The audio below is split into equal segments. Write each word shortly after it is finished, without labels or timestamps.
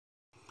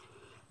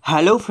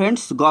Hello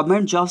friends,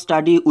 government job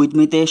study with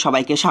মিতে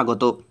সবাইকে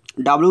স্বাগত।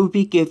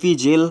 WBCS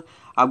jail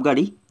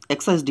আবগারি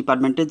এক্সাইজ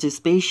ডিপার্টমেন্টের যে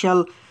স্পেশাল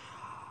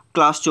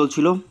ক্লাস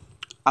চলছিল,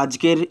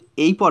 আজকের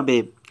এই পর্বে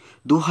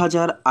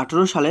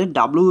 2018 সালের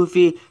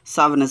WBCS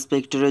সাব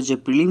ইন্সপেক্টরের যে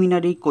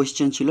প্রিলিমিনারি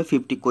কোয়েশ্চেন ছিল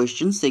 50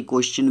 কোয়েশ্চেন, সেই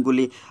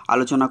কোয়েশ্চেনগুলি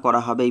আলোচনা করা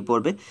হবে এই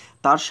পর্বে।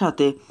 তার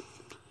সাথে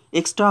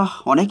এক্সট্রা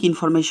অনেক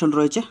ইনফরমেশন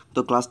রয়েছে, তো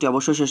ক্লাসটি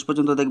অবশ্যই শেষ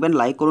পর্যন্ত দেখবেন।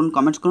 লাইক করুন,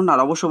 কমেন্টস করুন, আর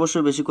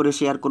অবশ্যই বেশি করে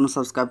শেয়ার করুন,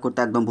 সাবস্ক্রাইব করতে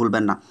একদম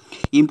ভুলবেন না।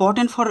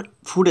 ইম্পর্টেন্ট ফর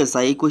ফুড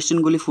এসআই, এই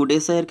কোয়েশ্চেনগুলি ফুড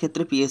এসআইয়ের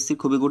ক্ষেত্রে পিএসসি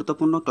খুবই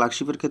গুরুত্বপূর্ণ,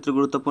 ক্লার্কশিপের ক্ষেত্রে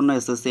গুরুত্বপূর্ণ,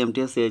 এসএসসি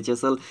এমটিএস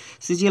সিএইচএসএল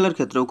সিজিএলের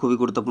ক্ষেত্রেও খুবই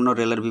গুরুত্বপূর্ণ,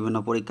 রেলের বিভিন্ন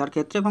পরীক্ষার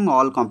ক্ষেত্রে এবং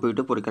অল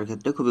কম্পিটিটিভ পরীক্ষার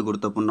ক্ষেত্রে খুবই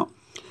গুরুত্বপূর্ণ।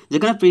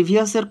 যেখানে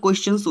previous year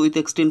questions with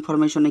extra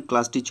information এই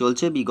ক্লাসটি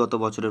চলছে, বিগত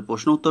বছরের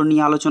প্রশ্ন উত্তর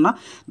নিয়ে আলোচনা।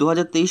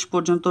 2023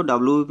 পর্যন্ত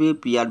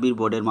WBPRBর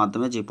বোর্ডের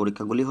মাধ্যমে যে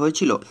পরীক্ষাগুলি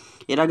হয়েছিল,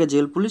 এর আগে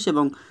জেল পুলিশ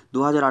এবং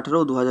 2018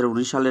 ও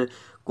 2019 সালের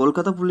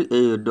কলকাতা পুলিশ,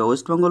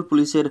 ওয়েস্ট বেঙ্গল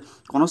পুলিশের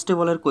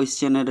কনস্টেবলের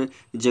কোয়েশ্চেনের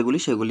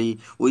সেগুলি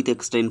উইথ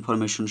এক্সট্রা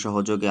ইনফরমেশন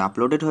সহযোগে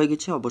আপলোডেড হয়ে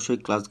গেছে। অবশ্যই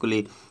ক্লাসগুলি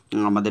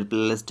আমাদের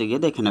প্লেলিস্টে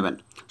গিয়ে দেখে নেবেন।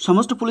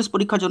 সমস্ত পুলিশ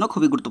পরীক্ষার জন্য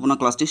খুবই গুরুত্বপূর্ণ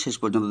ক্লাসটি শেষ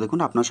পর্যন্ত দেখুন,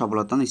 আপনার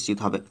সফলতা নিশ্চিত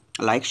হবে।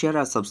 লাইক, শেয়ার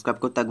আর সাবস্ক্রাইব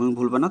করতে একদমই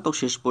ভুলবেন না, তো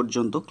শেষ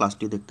পর্যন্ত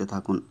ক্লাসটি দেখতে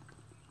থাকুন।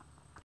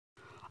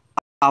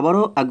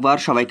 আবারও একবার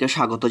সবাইকে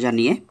স্বাগত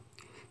জানিয়ে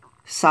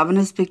সাব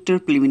ইন্সপেক্টর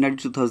প্রিলিমিনারি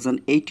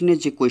 2018-এর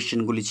যে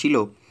কোয়েশ্চেনগুলি ছিল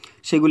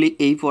সেগুলি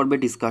এই পর্বে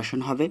ডিসকাশন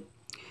হবে।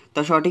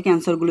 তা সঠিক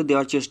অ্যান্সারগুলি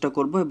দেওয়ার চেষ্টা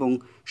করব এবং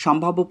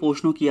সম্ভাব্য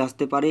প্রশ্ন কী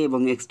আসতে পারে এবং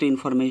এক্সট্রা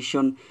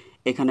ইনফরমেশন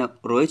এখানে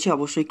রয়েছে।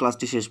 অবশ্যই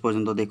ক্লাসটি শেষ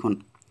পর্যন্ত দেখুন,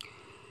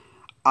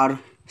 আর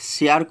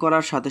শেয়ার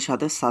করার সাথে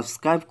সাথে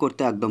সাবস্ক্রাইব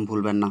করতে একদম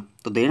ভুলবেন না।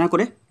 তো দেরি না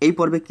করে এই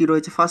পর্বে কী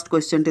রয়েছে, ফার্স্ট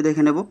কোয়েশ্চেনটি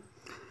দেখে নেব।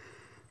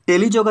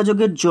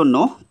 টেলিযোগাযোগের জন্য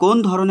কোন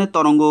ধরনের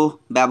তরঙ্গ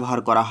ব্যবহার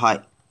করা হয়?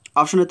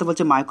 অপশনেতে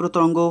বলছে মাইক্রো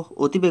তরঙ্গ,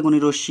 অতিবেগুনি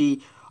রশ্মি,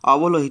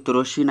 অবলোহিত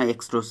রশ্মি না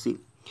এক্স রশ্মি।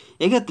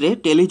 এক্ষেত্রে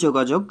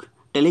টেলিযোগাযোগ,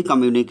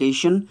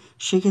 টেলিকমিউনিকেশন,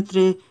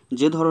 সেক্ষেত্রে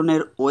যে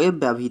ধরনের ওয়েভ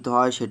ব্যবহৃত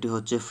হয় সেটি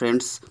হচ্ছে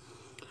ফ্রেন্ডস,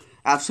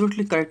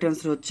 অ্যাবসলিউটলি কারেক্ট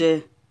অ্যান্সার হচ্ছে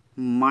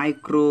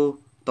মাইক্রো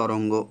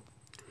তরঙ্গ।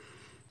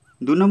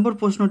 2 নম্বর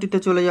প্রশ্নটিতে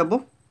চলে যাব।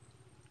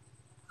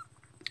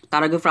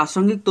 তার আগে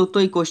প্রাসঙ্গিক তথ্য,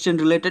 এই কোয়েশ্চেন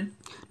রিলেটেড।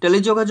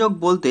 টেলিযোগাযোগ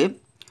বলতে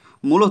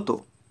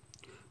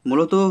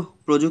মূলত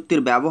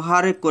প্রযুক্তির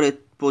ব্যবহার করে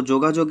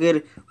যোগাযোগের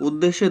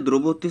উদ্দেশ্যে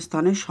দূরবর্তী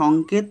স্থানে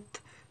সংকেত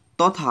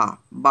তথা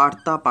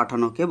বার্তা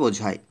পাঠানোকে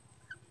বোঝায়।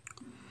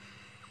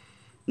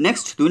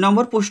 নেক্সট 2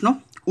 নম্বর প্রশ্ন,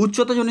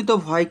 উচ্চতাজনিত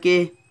ভয়কে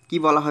কি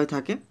বলা হয়ে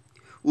থাকে?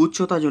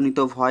 উচ্চতাজনিত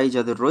ভয়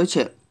যাদের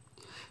রয়েছে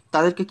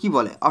তাদেরকে কি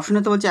বলে?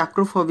 অপশনেতে বলছে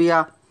অ্যাক্রোফোবিয়া,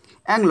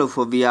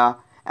 অ্যাংলোফোবিয়া,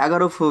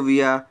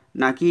 অ্যাগারোফোবিয়া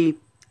নাকি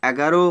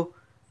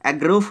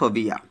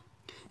অ্যাগ্রোফোবিয়া।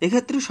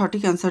 এক্ষেত্রে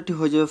সঠিক অ্যান্সারটি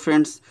হয়ে যাবে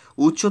ফ্রেন্ডস,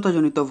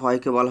 উচ্চতাজনিত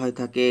ভয়কে বলা হয়ে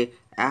থাকে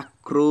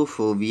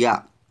acrophobia.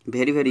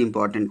 Very very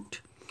important.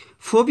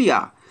 Phobia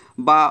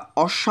বা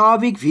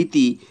অস্বাভাবিক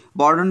ভীতি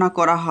বর্ণনা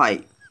করা হয়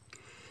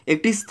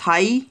একটি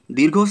স্থায়ী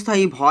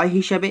দীর্ঘস্থায়ী ভয়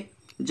হিসেবে,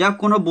 যা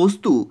কোনো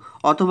বস্তু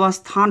অথবা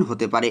স্থান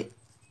হতে পারে।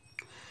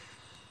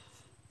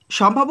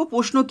 সম্ভাব্য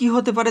প্রশ্ন কি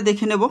হতে পারে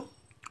দেখে নেব।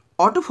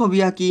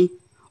 অটোফোবিয়া কি?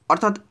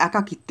 অর্থাৎ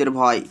একাকিত্বের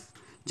ভয়,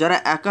 যারা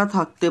একা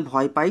থাকতে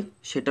ভয় পায়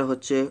সেটা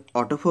হচ্ছে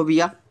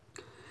অটোফোবিয়া।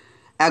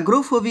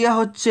 অ্যাগ্রোফোবিয়া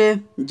হচ্ছে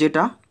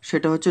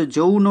সেটা হচ্ছে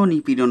যৌন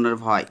নিপীড়নের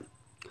ভয়।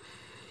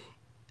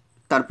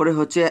 তারপরে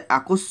হচ্ছে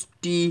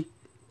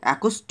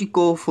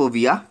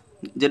অ্যাকোস্টিকোফোবিয়া,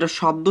 যেটা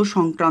শব্দ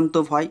সংক্রান্ত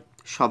ভয়,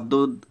 শব্দ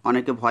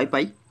অনেকে ভয়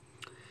পায়।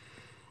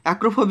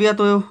 অ্যাক্রোফোবিয়া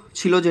তো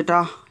ছিল যেটা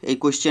এই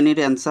কোয়েশ্চেনের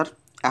অ্যান্সার।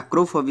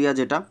 অ্যাক্রোফোবিয়া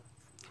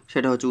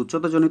সেটা হচ্ছে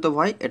উচ্চতাজনিত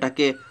ভয়,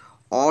 এটাকে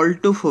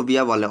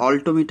অল্টোফোবিয়া বলে।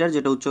 অল্টোমিটার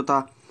যেটা উচ্চতা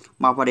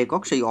মাপার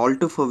একক, সেই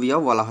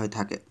অল্টোফোবিয়াও বলা হয়ে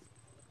থাকে।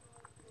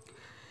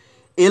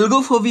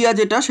 এলগোফোবিয়া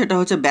সেটা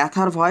হচ্ছে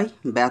ব্যথার ভয়,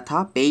 ব্যথা,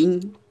 পেইন।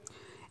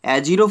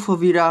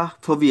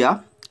 অ্যাজিরোফোবিয়া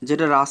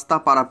যেটা রাস্তা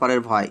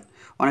পারাপারের ভয়,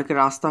 অনেকে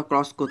রাস্তা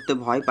ক্রস করতে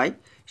ভয় পায়,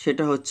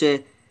 সেটা হচ্ছে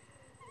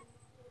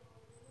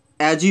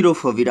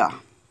অ্যাজিরোফোবিয়া।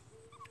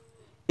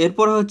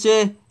 এরপর হচ্ছে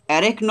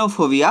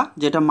অ্যারেকনোফোবিয়া,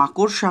 যেটা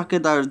মাকড়সাকে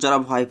যারা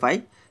ভয় পায়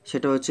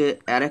সেটা হচ্ছে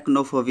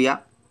অ্যারেকনোফোবিয়া।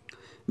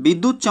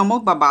 বিদ্যুৎ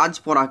চমক বা বাজ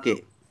পড়াকে,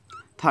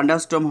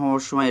 থান্ডারস্টর্ম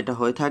হওয়ার সময় এটা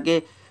হয়ে থাকে,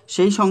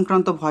 সেই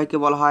সংক্রান্ত ভয়কে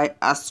বলা হয়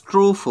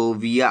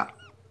অ্যাস্ট্রোফোবিয়া।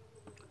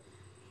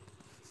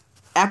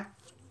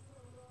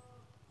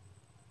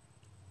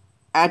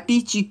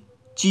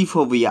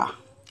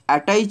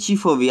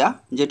 অ্যাটাইচিফোবিয়া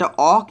যেটা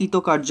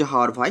অকৃতকার্য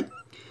হওয়ার ভয়।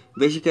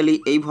 বেসিক্যালি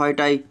এই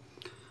ভয়টাই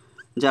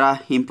যারা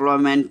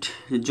এমপ্লয়মেন্ট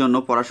জন্য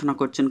পড়াশোনা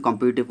করছেন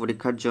কম্পিটিটিভ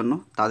পরীক্ষার জন্য,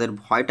 তাদের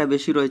ভয়টা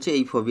বেশি রয়েছে।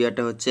 এই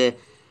ফোবিয়াটা হচ্ছে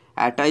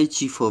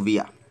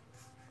অ্যাটাইচিফোবিয়া।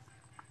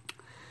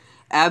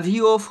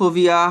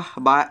 অ্যাভিওফোবিয়া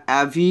বা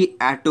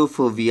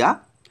অ্যাভিঅ্যাটোফোবিয়া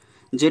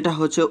যেটা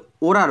হচ্ছে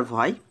ওড়ার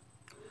ভয়।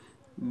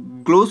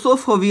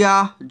 গ্লোসোফোবিয়া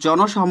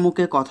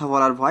জনসম্মুখে কথা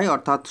বলার ভয়,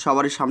 অর্থাৎ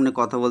সবারই সামনে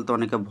কথা বলতে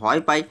অনেকে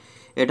ভয় পায়,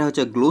 এটা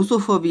হচ্ছে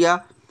গ্লোসোফোবিয়া।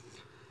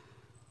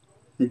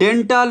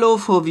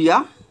 ডেন্টালোফোবিয়া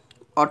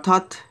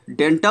অর্থাৎ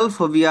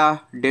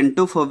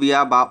ডেন্টোফোবিয়া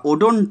বা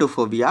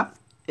ওডোন্টোফোবিয়া,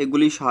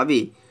 এগুলি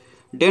সবই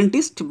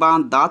ডেন্টিস্ট বা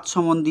দাঁত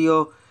সম্বন্ধীয়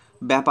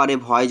ব্যাপারে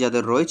ভয়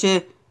যাদের রয়েছে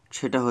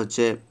সেটা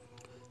হচ্ছে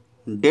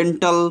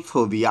ডেন্টাল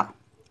ফোবিয়া।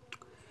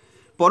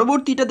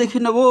 পরবর্তীটা দেখে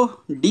নেব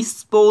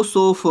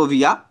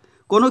ডিসপোসোফোবিয়া,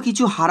 কোনো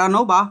কিছু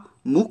হারানো বা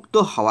মুক্ত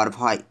হওয়ার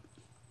ভয়।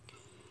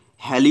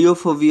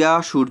 হ্যালিওফোবিয়া,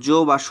 সূর্য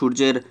বা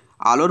সূর্যের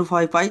আলোর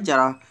ভয় পায়,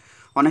 যারা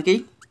অনেকেই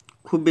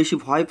খুব বেশি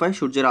ভয় পায়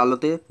সূর্যের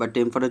আলোতে বা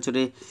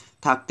টেম্পারেচারে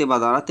থাকতে বা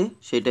দাঁড়াতে,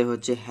 সেটাই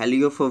হচ্ছে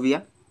হ্যালিওফোবিয়া।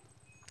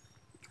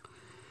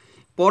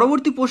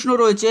 পরবর্তী প্রশ্ন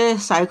রয়েছে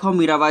সাইখম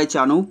মীরাবাই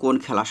চানু কোন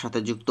খেলার সাথে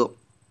যুক্ত?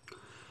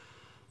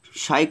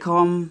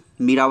 সাইখম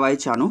মীরাবাই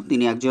চানু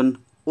তিনি একজন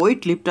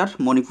ওয়েট লিফটার,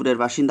 মণিপুরের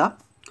বাসিন্দা,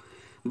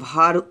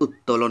 ভার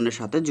উত্তোলনের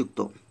সাথে যুক্ত।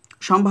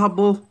 সম্ভাব্য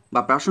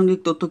বা প্রাসঙ্গিক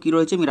তথ্য কী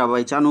রয়েছে?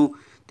 মীরাবাই চানু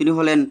তিনি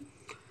হলেন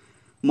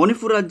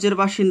মণিপুর রাজ্যের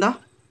বাসিন্দা।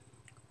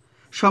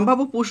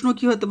 সম্ভাব্য প্রশ্ন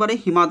কী হতে পারে?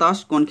 হিমা দাস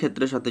কোন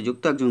ক্ষেত্রের সাথে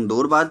যুক্ত? একজন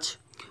দৌড়বাজ।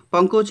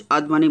 পঙ্কজ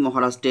আদবানি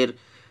মহারাষ্ট্রের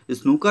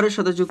স্নুকারের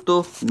সাথে যুক্ত।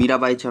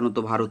 মীরাবাই চানু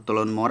তো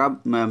ভারোত্তোলন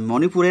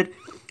মণিপুরের।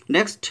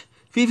 নেক্সট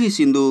পিভি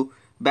সিন্ধু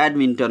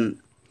ব্যাডমিন্টন।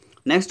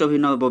 নেক্সট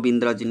অভিনব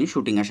বিন্দ্রা যিনি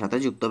শুটিংয়ের সাথে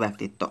যুক্ত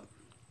ব্যক্তিত্ব।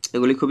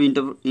 এগুলি খুবই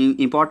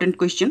ইম্পর্টেন্ট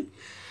কোয়েশ্চেন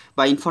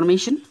বা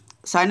ইনফরমেশন।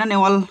 সাইনা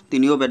নেওয়াল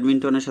তিনিও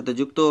ব্যাডমিন্টনের সাথে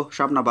যুক্ত।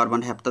 স্বপ্না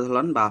বারবান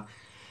হেপ্তাথলন বা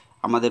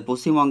আমাদের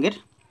পশ্চিমবঙ্গের।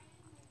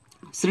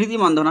 স্মৃতি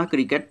মান্ধনা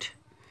ক্রিকেট।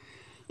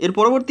 এর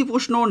পরবর্তী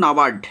প্রশ্ন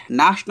NABARD,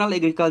 national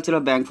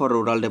agricultural bank for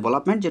rural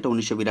development, যেটা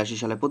 1982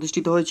 সালে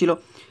প্রতিষ্ঠিত হয়েছিল,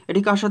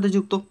 এটি কার সাথে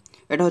যুক্ত?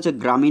 এটা হচ্ছে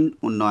গ্রামীণ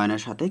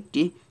উন্নয়নের সাথে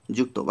একটি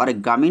যুক্ত। মানে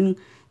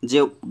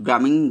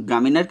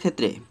গ্রামীণের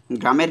ক্ষেত্রে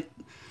গ্রামের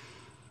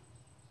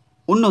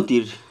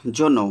উন্নতির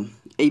জন্য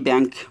এই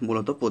ব্যাংক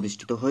মূলত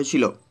প্রতিষ্ঠিত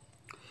হয়েছিল।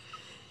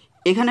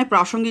 এখানে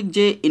প্রাসঙ্গিক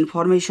যে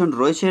ইনফরমেশন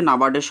রয়েছে,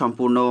 নাবার্ডের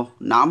সম্পূর্ণ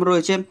নাম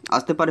রয়েছে,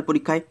 আসতে পারে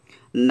পরীক্ষায়,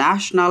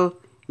 national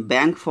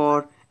bank for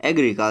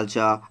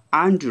agriculture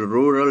and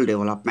rural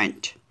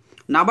development.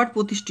 NABARD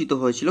প্রতিষ্ঠিত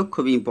হয়েছিল,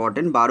 খুবই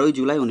ইম্পর্টেন্ট, 12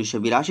 জুলাই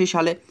 1982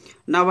 সালে।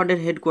 নাবার্ডের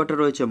হেডকোয়ার্টার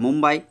রয়েছে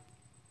মুম্বাই।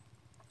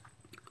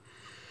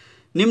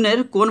 নিম্নের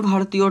কোন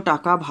ভারতীয়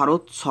টাকা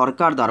ভারত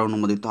সরকার দ্বারা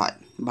অনুমোদিত হয়?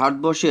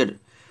 ভারতবর্ষের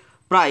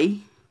প্রায়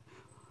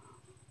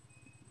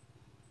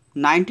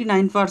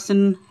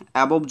 99%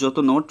 অ্যাবভ যত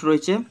নোট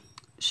রয়েছে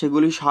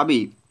সেগুলি সবই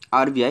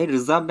RBI,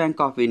 reserve bank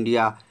of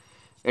India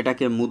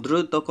এটাকে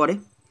মুদ্রিত করে,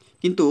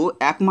 কিন্তু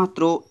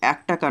একমাত্র 1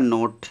 টাকার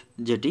নোট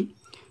যেটি,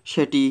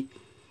 সেটি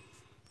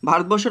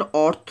ভারতবর্ষের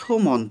অর্থ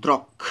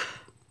মন্ত্রক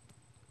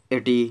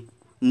এটি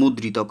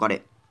মুদ্রিত করে।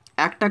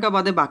 1 টাকা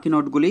বাদে বাকি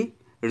নোটগুলি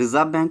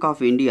রিজার্ভ ব্যাঙ্ক অফ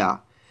ইন্ডিয়া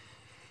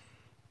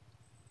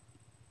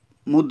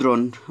মুদ্রণ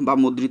বা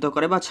মুদ্রিত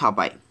করে বা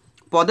ছাপায়।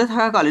 পদে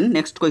থাকাকালীন,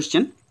 নেক্সট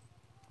কোয়েশ্চেন,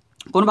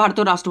 কোন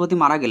ভারতীয় রাষ্ট্রপতি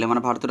মারা গেলে,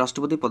 মানে ভারতীয়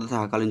রাষ্ট্রপতি পদে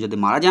থাকাকালীন যদি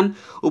মারা যান,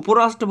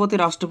 উপরাষ্ট্রপতি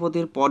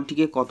রাষ্ট্রপতির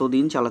পদটিকে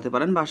কতদিন চালাতে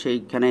পারেন বা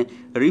সেইখানে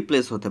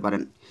রিপ্লেস হতে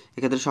পারেন?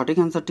 এক্ষেত্রে সঠিক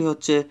অ্যান্সারটি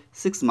হচ্ছে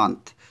 6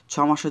 মান্থ,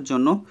 6 মাসের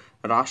জন্য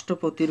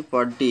রাষ্ট্রপতির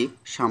পদটি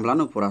সামলান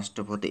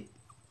উপরাষ্ট্রপতি।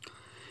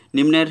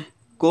 নিম্নের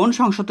কোন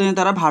সংশোধনের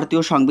দ্বারা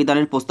ভারতীয়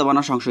সংবিধানের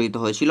প্রস্তাবনা সংশোধিত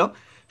হয়েছিল?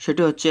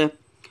 সেটি হচ্ছে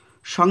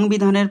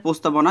সংবিধানের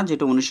প্রস্তাবনা,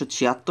 যেটা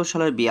 1976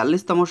 সালের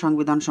 42তম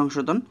সংবিধান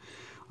সংশোধন,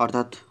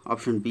 অর্থাৎ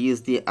option B is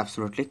the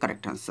absolutely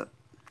correct answer.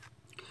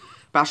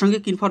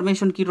 প্রাসঙ্গিক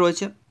ইনফরমেশন কি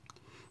রয়েছে?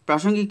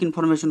 প্রাসঙ্গিক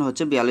ইনফরমেশন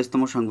হচ্ছে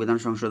 42তম সংবিধান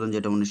সংশোধন,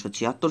 যেটা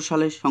 1976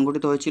 সালে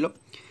সংগঠিত হয়েছিল।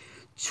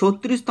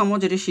 36তম,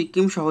 যেটি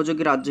সিকিম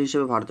সহযোগী রাজ্য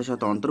হিসেবে ভারতের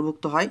সাথে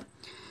অন্তর্ভুক্ত হয়,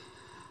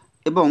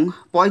 এবং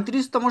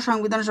 35তম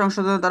সংবিধান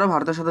সংশোধনের দ্বারা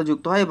ভারতের সাথে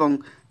যুক্ত হয়, এবং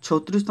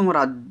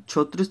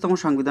 36তম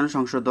সংবিধান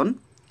সংশোধন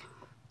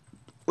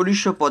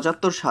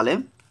 1975 সালে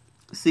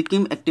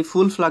সিকিম একটি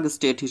ফুল ফ্ল্যাগ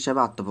স্টেট হিসেবে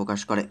আত্মপ্রকাশ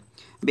করে।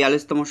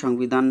 42তম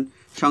সংবিধান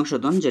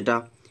সংশোধন, যেটা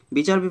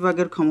বিচার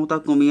বিভাগের ক্ষমতা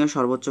কমিয়ে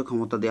সর্বোচ্চ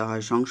ক্ষমতা দেওয়া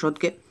হয়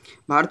সংসদকে।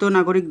 ভারতীয়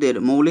নাগরিকদের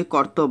মৌলিক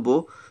কর্তব্য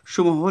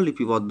সমূহ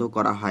লিপিবদ্ধ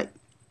করা হয়,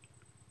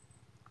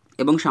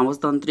 এবং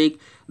সমাজতান্ত্রিক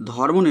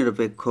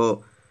ধর্মনিরপেক্ষ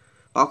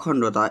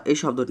অখণ্ডতা এই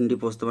শব্দ তিনটি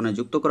প্রস্তাবনায়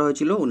যুক্ত করা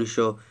হয়েছিল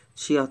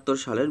 1976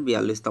 সালের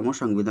 42তম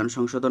সংবিধান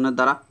সংশোধনের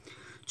দ্বারা।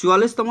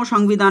 44তম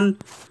সংবিধান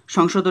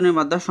সংশোধনের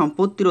মাধ্যমে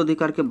সম্পত্তির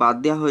অধিকারকে বাদ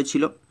দেওয়া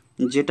হয়েছিল,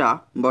 যেটা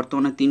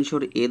বর্তমানে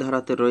 300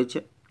 ধারাতে রয়েছে।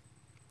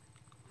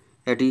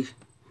 এটি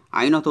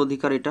আইনত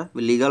অধিকার, এটা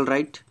লিগাল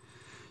রাইট।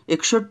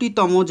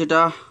 61তম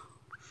যেটা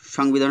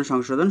সংবিধান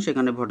সংশোধন,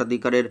 সেখানে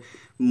ভোটাধিকারের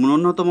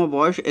ন্যূনতম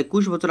বয়স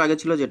 21 বছর আগে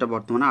ছিল, যেটা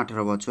বর্তমানে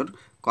 18 বছর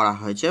করা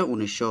হয়েছে।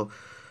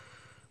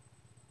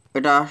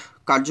 এটা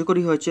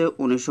কার্যকরী হয়েছে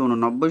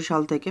 1989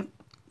 সাল থেকে।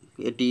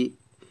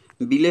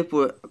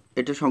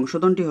 এটা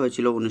সংশোধনটি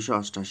হয়েছিল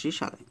 1988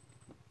 সালে।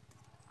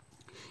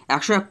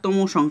 101তম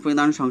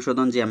সংবিধান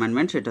সংশোধন যে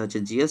অ্যামেন্ডমেন্ট, সেটা হচ্ছে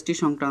জিএসটি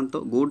সংক্রান্ত,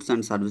 গুডস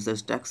অ্যান্ড সার্ভিসেস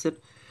ট্যাক্সের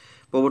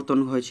প্রবর্তন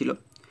হয়েছিল।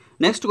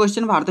 নেক্সট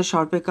কোয়েশ্চেন, ভারতের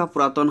সর্বাপেক্ষা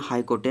পুরাতন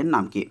হাইকোর্টের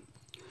নাম কি?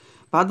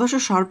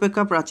 ভারতবর্ষের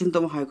সর্বাপেক্ষা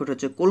প্রাচীনতম হাইকোর্ট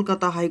হচ্ছে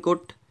কলকাতা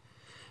হাইকোর্ট।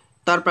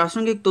 তার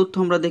প্রাসঙ্গিক তথ্য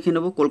আমরা দেখে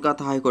নেব।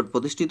 কলকাতা হাইকোর্ট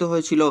প্রতিষ্ঠিত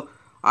হয়েছিল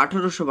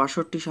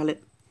 1862 সালে।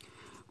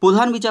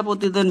 প্রধান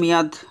বিচারপতিদের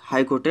মেয়াদ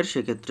হাইকোর্টের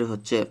সেক্ষেত্রে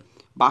হচ্ছে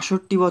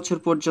 62 বছর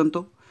পর্যন্ত।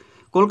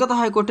 কলকাতা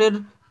হাইকোর্টের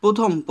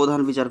প্রথম প্রধান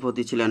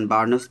বিচারপতি ছিলেন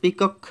বার্নেস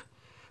পিকক।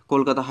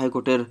 কলকাতা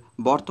হাইকোর্টের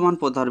বর্তমান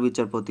প্রধান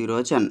বিচারপতি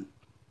রয়েছেন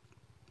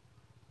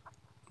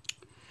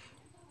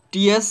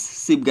টি.এস.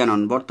 শিবজ্ঞানন,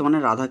 বর্তমানে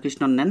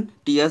রাধাকৃষ্ণন নেন,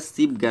 টি.এস.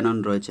 শিবজ্ঞানন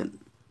রয়েছেন।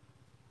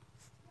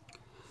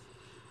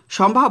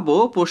 সম্ভাব্য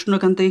প্রশ্ন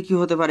এখান থেকে কী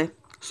হতে পারে?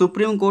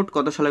 সুপ্রিম কোর্ট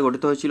কত সালে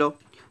গঠিত হয়েছিল?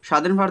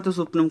 স্বাধীন ভারতের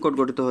সুপ্রিম কোর্ট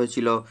গঠিত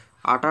হয়েছিল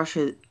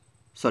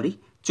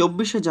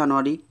 24শে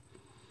জানুয়ারি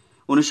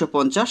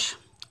 1950।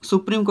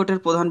 সুপ্রিম কোর্টের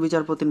প্রধান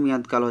বিচারপতির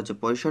মেয়াদকাল হচ্ছে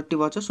 65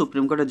 বছর।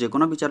 সুপ্রিম কোর্টের যে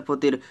কোনো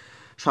বিচারপতির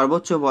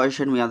সর্বোচ্চ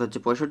বয়সের মেয়াদ হচ্ছে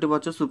 65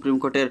 বছর। সুপ্রিম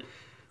কোর্টের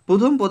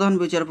প্রথম প্রধান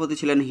বিচারপতি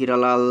ছিলেন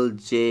হীরালাল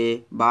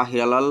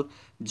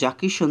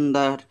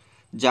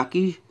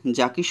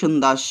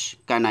জাকিসুন্দাস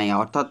কানাইয়া,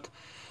 অর্থাৎ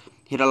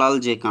হীরালাল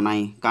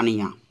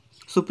কানাইয়া।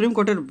 সুপ্রিম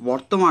কোর্টের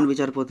বর্তমান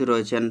বিচারপতি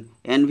রয়েছেন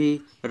NV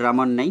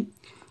রামান্নাই,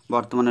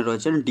 বর্তমানে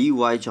রয়েছেন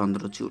DY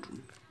চন্দ্রচূড়।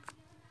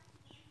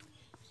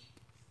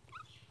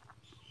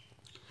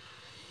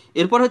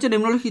 এরপর হচ্ছে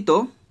নিম্নলিখিত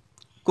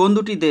কোন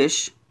দুটি দেশ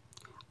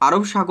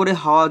আরব সাগরে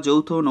হওয়া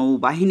যৌথ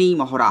নৌবাহিনী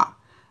মহড়া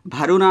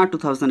ভারুনা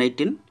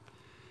 2018,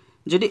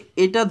 যেটি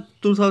এটা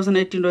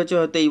 2018 রয়েছে,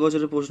 হয়তো এই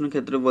বছরের প্রশ্ন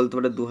ক্ষেত্রে বলতে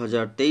পারে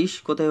 2023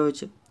 কোথায়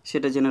হয়েছে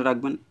সেটা জেনে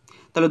রাখবেন।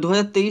 তাহলে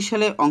 2023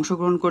 সালে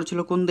অংশগ্রহণ করেছিল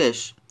কোন দেশ?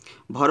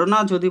 ভারুনা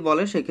যদি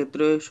বলে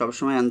সেক্ষেত্রে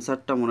সবসময়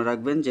অ্যান্সারটা মনে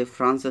রাখবেন যে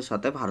ফ্রান্সের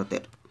সাথে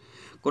ভারতের।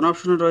 কোন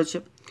অপশনে রয়েছে?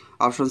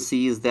 Option C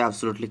is the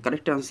absolutely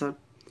correct answer.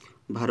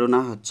 Varuna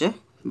হচ্ছে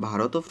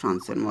ভারত ও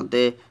ফ্রান্সের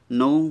মধ্যে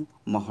নৌ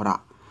মহড়া,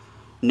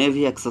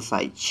 নেভি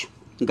এক্সারসাইজ।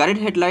 গাড়ির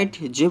হেডলাইট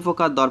যে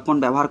প্রকার দর্পণ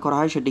ব্যবহার করা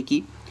হয় সেটি কি?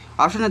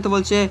 অপশন এতে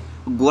বলছে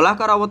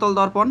গোলাকার অবতল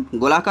দর্পণ,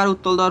 গোলাকার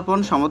উত্তল দর্পণ,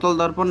 সমতল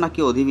দর্পণ নাকি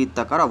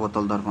অধিবৃত্তাকার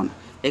অবতল দর্পণ।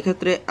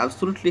 এক্ষেত্রে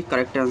অ্যাবসলিউটলি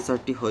কারেক্ট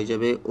অ্যান্সারটি হয়ে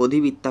যাবে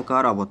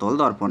অধিবৃত্তাকার অবতল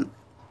দর্পণ।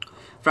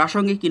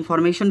 প্রাসঙ্গিক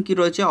ইনফরমেশন কি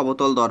রয়েছে?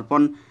 অবতল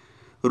দর্পণ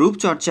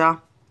রূপচর্চা,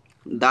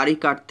 দাড়ি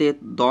কাটতে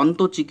দন্ত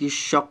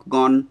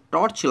চিকিৎসকগণ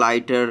টর্চ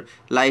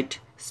লাইট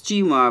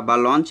স্টিমার বা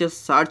লঞ্চের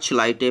সার্চ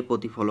লাইটে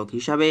প্রতিফলক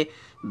হিসাবে,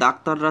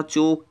 ডাক্তাররা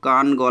চোখ,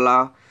 কান, গলা,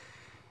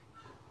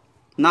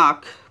 নাক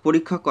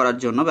পরীক্ষা করার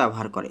জন্য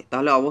ব্যবহার করে।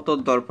 তাহলে অবতল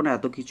দর্পণ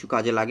এত কিছু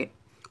কাজে লাগে: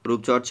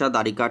 রূপচর্চা,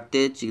 দাড়ি কাটতে,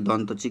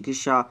 দন্ত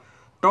চিকিৎসা,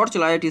 টর্চ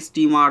লাইট,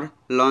 স্টিমার,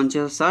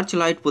 লঞ্চের সার্চ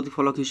লাইট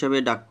প্রতিফলক হিসাবে,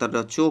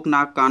 ডাক্তাররা চোখ,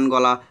 নাক, কান,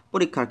 গলা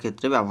পরীক্ষার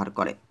ক্ষেত্রে ব্যবহার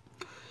করে।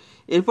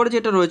 এরপরে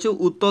যেটা রয়েছে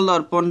উত্তল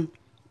দর্পণ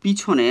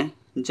পিছনে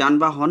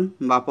যানবাহন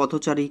বা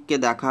পথচারীকে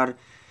দেখার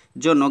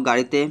জন্য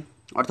গাড়িতে,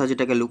 অর্থাৎ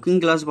যেটাকে লুকিং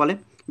গ্লাস বলে,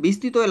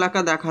 বিস্তৃত এলাকা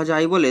দেখা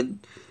যায় বলে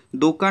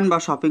দোকান বা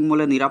শপিং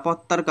মলে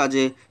নিরাপত্তার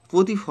কাজে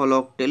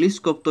প্রতিফলক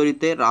টেলিস্কোপ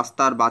তৈরিতে,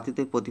 রাস্তার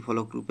বাতিতে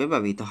প্রতিফলক রূপে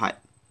ব্যবহৃত হয়।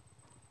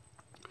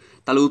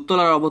 তাহলে উত্তল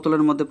আর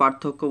অবতলের মধ্যে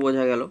পার্থক্য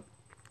বোঝা গেল।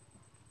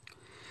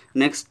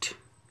 নেক্সট,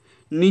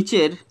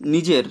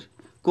 নিজের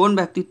কোন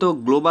ব্যক্তিত্ব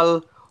গ্লোবাল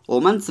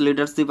ওমেন্স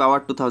লিডারশিপ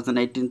অ্যাওয়ার্ড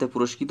 2018-তে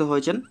পুরস্কৃত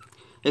হয়েছেন?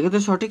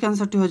 এক্ষেত্রে সঠিক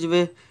অ্যান্সারটি হয়ে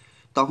যাবে,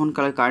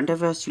 তখনকালের কারেন্ট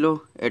অ্যাফেয়ার্স ছিল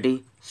এটি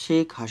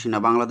শেখ হাসিনা,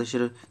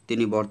 বাংলাদেশের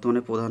তিনি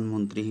বর্তমানে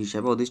প্রধানমন্ত্রী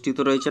হিসেবে অধিষ্ঠিত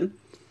রয়েছেন।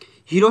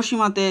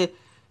 হিরোশিমাতে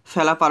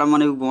ফেলা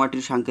পারমাণবিক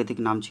বোমাটির সাংকেতিক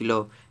নাম ছিল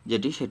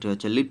সেটি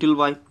হচ্ছে লিটল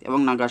বয়, এবং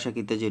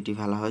নাগাসাকিতে যেটি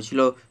ফেলা হয়েছিল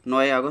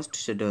 9 আগস্ট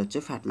সেটা হচ্ছে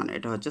ফ্যাটম্যান,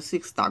 এটা হচ্ছে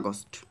 6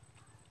 আগস্ট।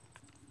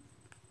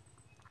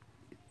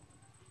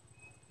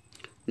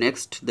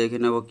 নেক্সট দেখে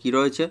নেব কি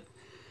রয়েছে।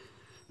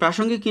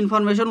 প্রাসঙ্গিক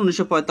ইনফরমেশন: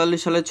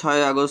 1945 সালে 6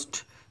 আগস্ট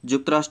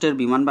যুক্তরাষ্ট্রের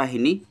বিমান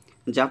বাহিনী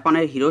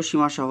জাপানের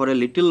হিরোশিমা শহরে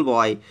লিটল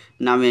বয়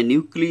নামে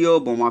নিউক্লিয়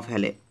বোমা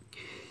ফেলে।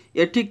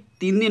 এর ঠিক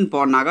 3 দিন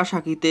পর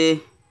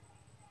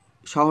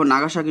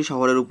নাগাসাকি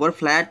শহরের উপর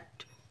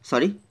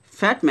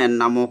ফ্যাটম্যান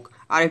নামক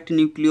আরেকটি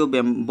নিউক্লিয়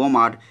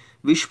বোমার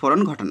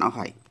বিস্ফোরণ ঘটানো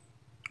হয়।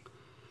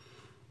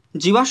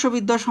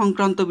 জীবাশ্মবিদ্যা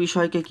সংক্রান্ত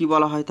বিষয়কে কি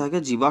বলা হয় থাকে?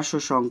 জীবাশ্ম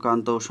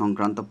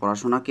সংক্রান্ত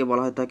পড়াশোনাকে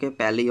বলা হয় থাকে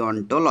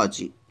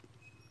প্যালিওন্টোলজি।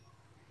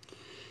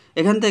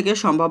 এখান থেকে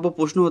সম্ভাব্য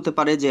প্রশ্ন হতে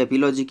পারে যে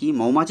এপিলজি কি?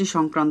 মৌমাছি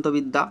সংক্রান্ত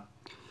বিদ্যা।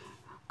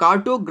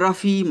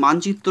 কার্টোগ্রাফি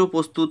মানচিত্র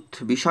প্রস্তুত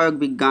বিষয়ক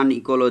বিজ্ঞান,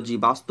 ইকোলজি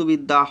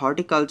বাস্তুবিদ্যা,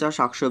 হর্টিকালচার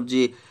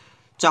শাকসবজি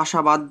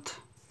চাষাবাদ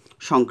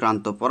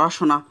সংক্রান্ত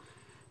পড়াশোনা।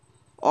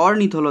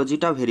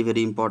 অর্নিথোলজিটা ভেরি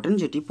ভেরি ইম্পর্টেন্ট,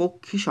 যেটি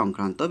পক্ষী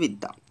সংক্রান্ত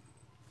বিদ্যা।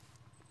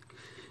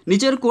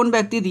 নিচের কোন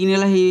ব্যক্তি দিন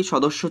এলাহি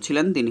সদস্য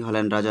ছিলেন? তিনি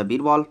হলেন রাজা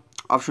Birbal.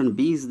 Option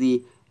B is the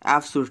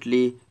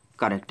absolutely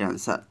correct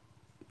answer,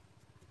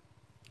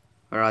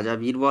 রাজা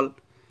বীরবল।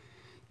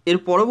 এর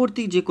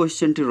পরবর্তী যে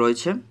কোয়েশ্চেনটি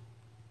রয়েছে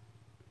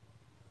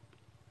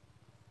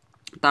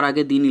তার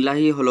আগে দিন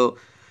ইলাহি হলো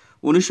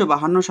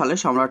 1952 সালে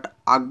সম্রাট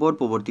আকবর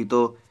প্রবর্তিত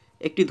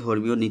একটি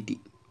ধর্মীয় নীতি।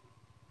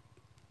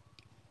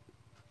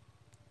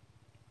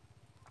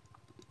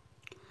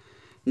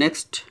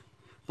 নেক্সট,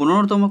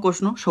 15তম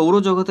প্রশ্ন: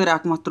 সৌরজগতের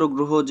একমাত্র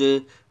গ্রহ যে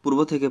পূর্ব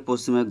থেকে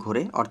পশ্চিমে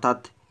ঘোরে, অর্থাৎ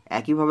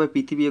একইভাবে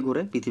পৃথিবী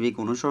ঘোরে, পৃথিবীকে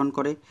অনুসরণ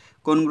করে,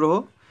 কোন গ্রহ?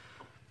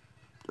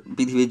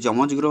 পৃথিবীর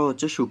যমজ গ্রহ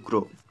হচ্ছে শুক্র।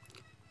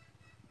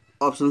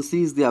 Option C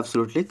is the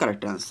absolutely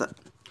correct answer.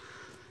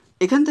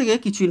 এখান থেকে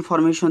কিছু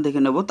ইনফরমেশন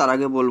দেখে নেব। তার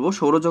আগে বলবো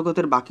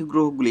সৌরজগতের বাকি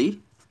গ্রহগুলি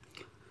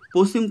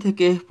পশ্চিম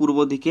থেকে পূর্ব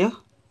দিকে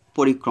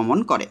পরিক্রমণ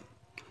করে।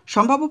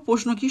 সম্ভাব্য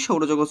প্রশ্ন কি?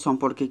 সৌরজগৎ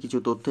সম্পর্কে কিছু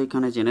তথ্য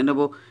এখানে জেনে নেব।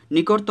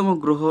 নিকটতম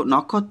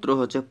নক্ষত্র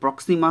হচ্ছে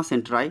প্রক্সিমা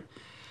সেন্ট্রাই।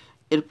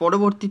 এর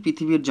পরবর্তী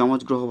পৃথিবীর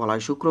যমজ গ্রহ বলা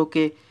হয়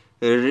শুক্রকে।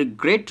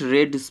 গ্রেট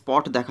রেড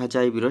স্পট দেখা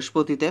যায়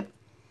বৃহস্পতিতে।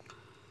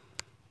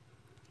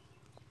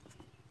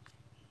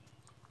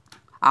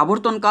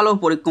 আবর্তনকাল ও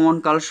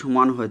পরিক্রমণকাল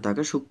সমান হয়ে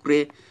থাকে শুক্রে।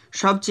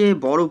 সবচেয়ে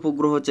বড়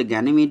উপগ্রহ হচ্ছে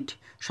গ্যানিমিড।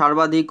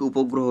 সর্বাধিক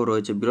উপগ্রহ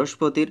রয়েছে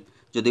বৃহস্পতির,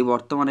 যদি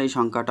বর্তমানে এই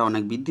সংখ্যাটা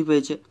অনেক বৃদ্ধি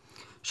পেয়েছে,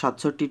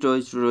 67টি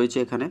রয়েছে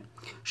এখানে।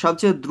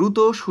 সবচেয়ে দ্রুত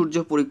সূর্য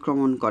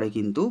পরিক্রমণ করে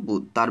কিন্তু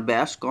বুধ, তার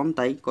ব্যাস কম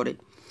তাই করে।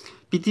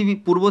 পৃথিবী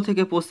পূর্ব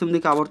থেকে পশ্চিম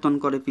দিকে আবর্তন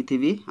করে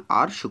পৃথিবী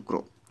আর শুক্র।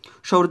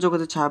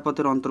 সৌরজগতের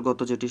ছায়াপথের অন্তর্গত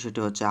সেটি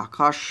হচ্ছে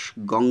আকাশ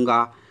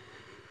গঙ্গা।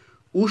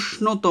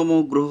 উষ্ণতম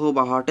গ্রহ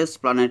বা হটেস্ট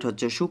প্ল্যানেট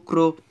হচ্ছে শুক্র।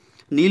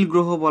 নীল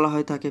গ্রহ বলা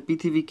হয়ে থাকে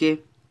পৃথিবীকে।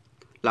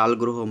 লাল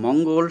গ্রহ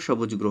মঙ্গল,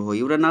 সবুজ গ্রহ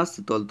ইউরেনাস,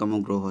 শীতলতম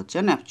গ্রহ হচ্ছে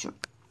নেপচুন।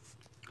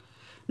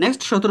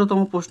 নেক্সট 17তম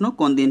প্রশ্ন,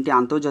 কোন দিনটি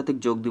আন্তর্জাতিক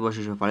যোগ দিবস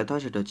হিসেবে পালিত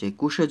হয়? সেটা হচ্ছে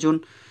 21শে জুন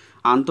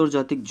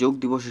আন্তর্জাতিক যোগ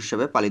দিবস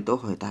হিসেবে পালিত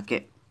হয়ে থাকে।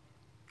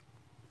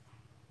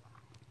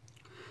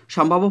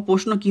 সম্ভাব্য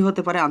প্রশ্ন কি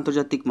হতে পারে?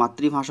 আন্তর্জাতিক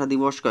মাতৃভাষা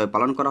দিবস কবে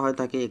পালন করা হয়ে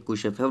থাকে?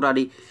 21শে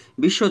ফেব্রুয়ারি।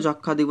 বিশ্ব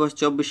যক্ষ্মা দিবস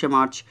 24শে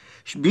মার্চ।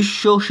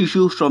 বিশ্ব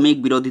শিশু শ্রমিক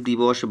বিরোধী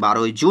দিবস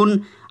 12ই জুন।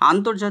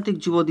 আন্তর্জাতিক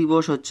যুব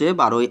দিবস হচ্ছে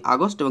 12ই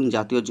আগস্ট এবং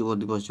জাতীয় যুব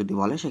দিবস যদি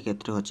বলে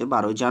সেক্ষেত্রে হচ্ছে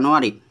 12ই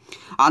জানুয়ারি।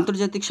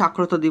 আন্তর্জাতিক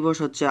সাক্ষরতা দিবস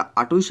হচ্ছে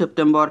 8ই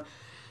সেপ্টেম্বর।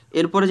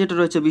 এরপরে যেটা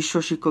রয়েছে বিশ্ব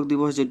শিক্ষক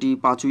দিবস, যেটি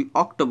 5ই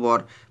অক্টোবর।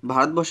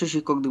 ভারতবর্ষে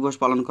শিক্ষক দিবস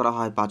পালন করা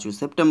হয় 5ই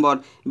সেপ্টেম্বর।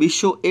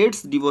 বিশ্ব এইডস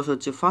দিবস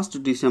হচ্ছে 1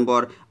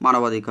 ডিসেম্বর।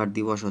 মানবাধিকার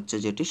দিবস হচ্ছে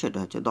সেটা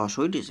হচ্ছে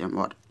 10ই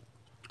ডিসেম্বর।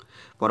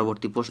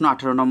 পরবর্তী প্রশ্ন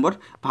 18 নম্বর,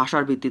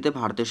 ভাষার ভিত্তিতে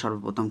ভারতের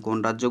সর্বপ্রথম কোন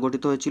রাজ্য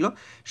গঠিত হয়েছিল?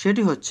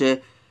 সেটি হচ্ছে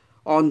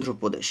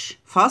অন্ধ্রপ্রদেশ।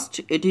 ফার্স্ট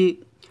এটি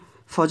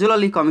ফজল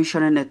আলী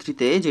কমিশনের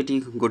নেতৃত্বে যেটি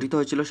গঠিত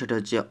হয়েছিল সেটা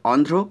হচ্ছে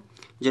অন্ধ্র,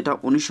 যেটা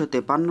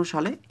 1953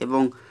 সালে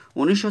এবং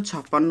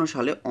 1956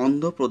 সালে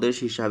অন্ধ্রপ্রদেশ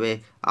হিসাবে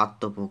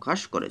আত্মপ্রকাশ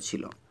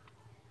করেছিল।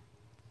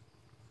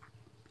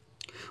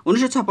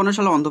 1956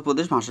 সালে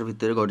অন্ধ্রপ্রদেশ ভাষার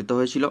ভিত্তিতে গঠিত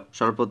হয়েছিল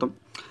সর্বপ্রথম।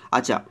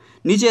 আচ্ছা,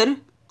 নিচের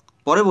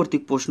পরবর্তী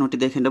প্রশ্নটি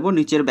দেখে নেব।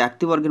 নিচের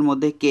ব্যক্তিবর্গের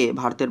মধ্যে কে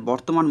ভারতের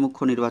বর্তমান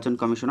মুখ্য নির্বাচন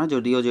কমিশনার?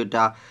 যদিও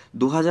যেটা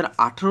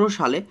 2018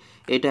 সালে,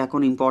 এটা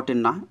এখন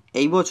ইম্পর্টেন্ট না।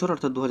 এই বছর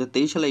অর্থাৎ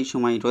 2023 সালে এই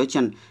সময়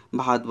রয়েছেন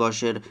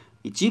ভারতবর্ষের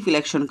চিফ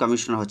ইলেকশন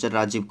কমিশনার হচ্ছে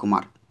রাজীব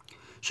কুমার।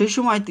 সেই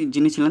সময়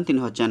যিনি ছিলেন তিনি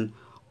হচ্ছেন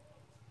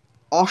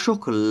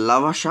অশোক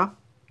লাভাসা।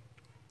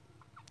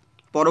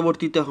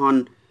 পরবর্তীতে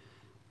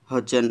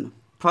হচ্ছেন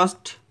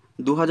ফার্স্ট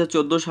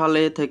 2014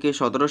 সালে থেকে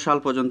 17 সাল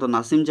পর্যন্ত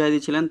নাসিম জাহিদি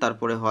ছিলেন,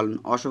 তারপরে হন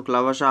অশোক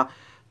লাভাসা,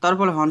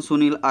 তারপরে হন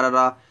সুনীল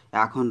আরোরা,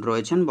 এখন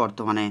রয়েছেন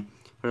বর্তমানে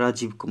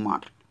Rajib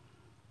Kumar.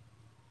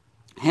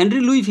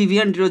 Henry Louis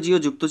Vivian Derozio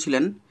যুক্ত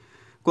ছিলেন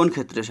কোন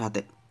ক্ষেত্রের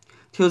সাথে?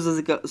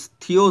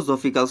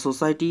 থিওজফিক্যাল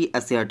সোসাইটি,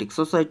 অ্যাসিয়াটিক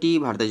সোসাইটি,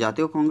 ভারতের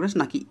জাতীয় কংগ্রেস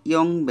নাকি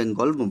ইয়ং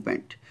বেঙ্গল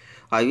মুভমেন্ট?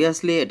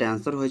 অবভিয়াসলি এটা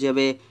অ্যান্সার হয়ে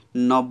যাবে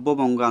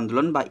নব্যবঙ্গ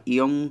আন্দোলন বা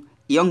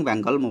ইয়ং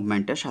বেঙ্গল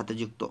মুভমেন্টের সাথে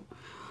যুক্ত।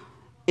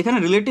 এখানে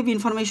রিলেটিভ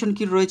ইনফরমেশন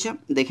কি রয়েছে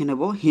দেখে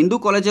নেব। হিন্দু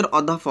কলেজের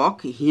অধ্যাপক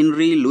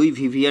হেনরি লুই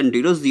ভিভিয়ান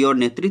ডিরোজিওর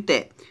নেতৃত্বে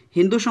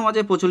হিন্দু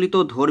সমাজে প্রচলিত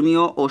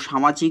ধর্মীয় ও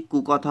সামাজিক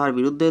কুকথার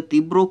বিরুদ্ধে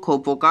তীব্র ক্ষোভ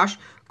প্রকাশ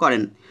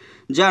করেন,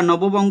 যা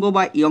নববঙ্গ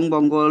বা ইয়ং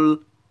বেঙ্গল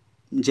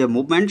যে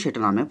মুভমেন্ট সেটা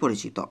নামে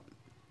পরিচিত।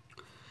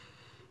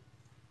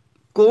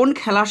 কোন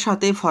খেলার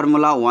সাথে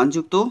ফর্মুলা 1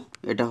 যুক্ত?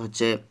 এটা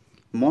হচ্ছে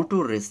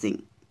মোটর রেসিং।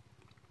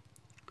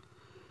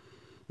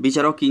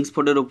 বিচারক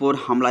কিংসফোর্ডের উপর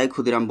হামলায়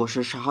ক্ষুদিরাম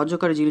বোসের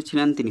সাহায্যকারী যিনি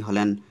ছিলেন তিনি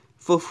হলেন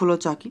প্রফুল্ল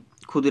চাকি।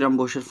 ক্ষুদিরাম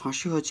বোসের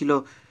ফাঁসি হয়েছিল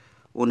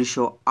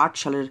 1908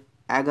 সালের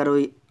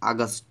 11ই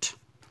আগস্ট।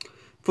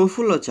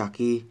 প্রফুল্ল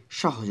চাকি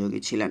সহযোগী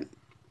ছিলেন।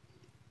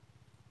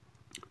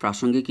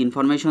 প্রাসঙ্গিক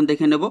ইনফরমেশন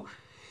দেখে নেব।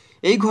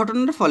 এই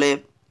ঘটনার ফলে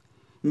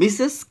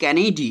মিসেস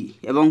কেনেডি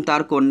এবং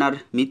তার কন্যার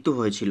মৃত্যু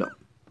হয়েছিল।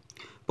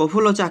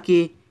 প্রফুল্ল চাকি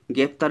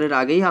গ্রেপ্তারের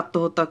আগেই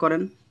আত্মহত্যা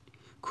করেন।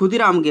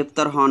 ক্ষুদিরাম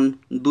গ্রেপ্তার হন।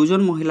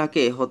 দুজন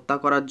মহিলাকে হত্যা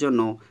করার জন্য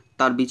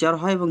তার বিচার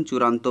হয় এবং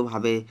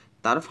চূড়ান্তভাবে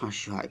তার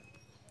ফাঁসি হয়।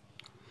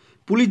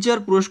 পুলিৎজার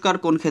পুরস্কার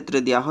কোন ক্ষেত্রে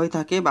দেওয়া হয়ে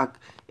থাকে? বা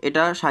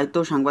এটা সাহিত্য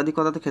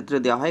সাংবাদিকতার ক্ষেত্রে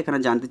দেওয়া হয়। এখানে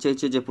জানতে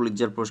চাইছে যে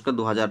পুলিৎজার পুরস্কার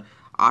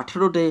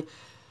 2018-তে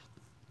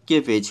কে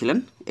পেয়েছিলেন।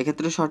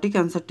 এক্ষেত্রে সঠিক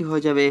অ্যান্সারটি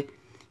হয়ে যাবে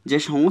যে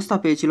সংস্থা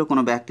পেয়েছিল,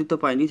 কোনো ব্যক্তিত্ব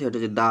পায়নি, সেটা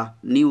হচ্ছে দ্য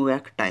নিউ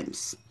ইয়র্ক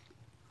টাইমস।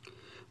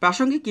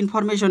 প্রাসঙ্গিক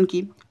ইনফরমেশন কি?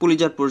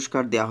 পুলিৎজার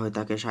পুরস্কার দেওয়া হয়ে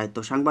থাকে সাহিত্য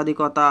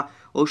সাংবাদিকতা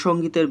ও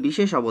সঙ্গীতের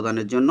বিশেষ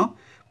অবদানের জন্য।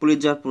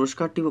 পুলিৎজার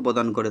পুরস্কারটি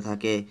প্রদান করে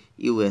থাকে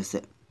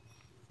ইউএসএ।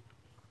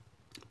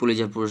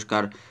 পুলিৎজার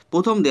পুরস্কার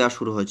প্রথম দেওয়া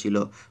শুরু হয়েছিল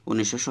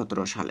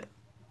 1917 সালে।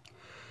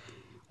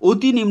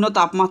 অতি নিম্ন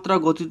তাপমাত্রা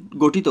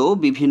গঠিত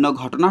বিভিন্ন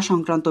ঘটনা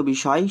সংক্রান্ত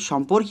বিষয়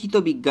সম্পর্কিত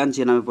বিজ্ঞান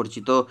যে নামে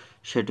পরিচিত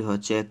সেটি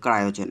হচ্ছে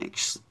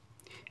ক্রায়োজেনিক্স।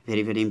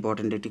 ভেরি ভেরি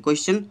ইম্পর্টেন্ট একটি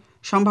কোয়েশ্চেন।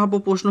 সম্ভাব্য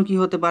প্রশ্ন কি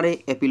হতে পারে?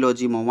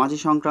 এপিলজি মৌমাছি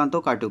সংক্রান্ত,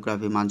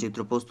 কার্টোগ্রাফি মানচিত্র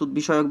প্রস্তুত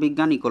বিষয়ক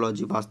বিজ্ঞান,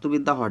 ইকোলজি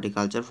বাস্তুবিদ্যা,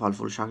 হর্টিকালচার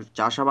ফলফুল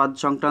চাষাবাদ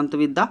সংক্রান্ত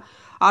বিদ্যা,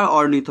 আর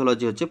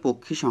অর্নিথোলজি হচ্ছে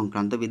পক্ষী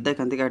সংক্রান্ত বিদ্যা।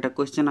 এখান থেকে একটা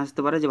কোয়েশ্চেন আসতে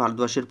পারে যে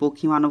ভারতবর্ষের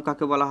পক্ষী মানব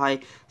কাকে বলা হয়?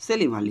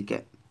 সেলিম আলীকে।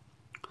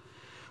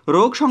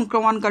 রোগ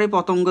সংক্রমণকারী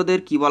পতঙ্গদের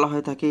কি বলা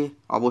হয়ে থাকে?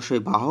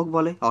 অবশ্যই বাহক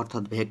বলে,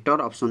 অর্থাৎ vector.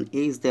 Option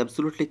A is the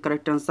absolutely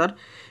correct answer.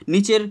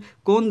 নিচের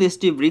কোন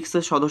দেশটি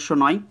ব্রিক্সের সদস্য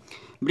নয়?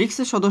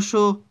 ব্রিক্সের সদস্য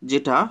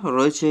যেটা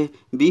রয়েছে,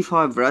 B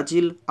for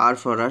Brazil, R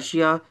for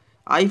Russia,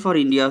 I for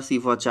India, C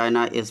for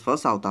China, S for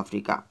south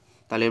Africa.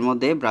 তাহলে এর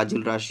মধ্যে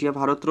ব্রাজিল, রাশিয়া,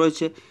 ভারত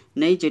রয়েছে,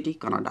 নেই যেটি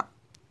কানাডা।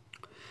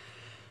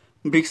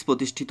 ব্রিক্স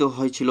প্রতিষ্ঠিত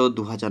হয়েছিল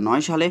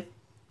 2009 সালে।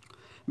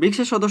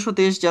 ব্রিক্সের সদস্য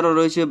দেশ যারা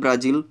রয়েছে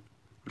ব্রাজিল,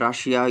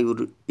 রাশিয়া,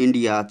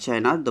 ইন্ডিয়া,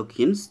 চায়না,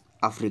 দক্ষিণ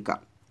আফ্রিকা।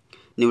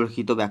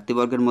 নিম্নলিখিত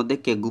ব্যক্তিবর্গের মধ্যে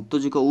কে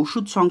গুপ্তযুগে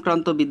ঔষধ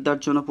সংক্রান্ত বিদ্যার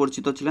জন্য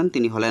পরিচিত ছিলেন?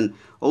 তিনি হলেন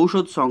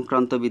ঔষধ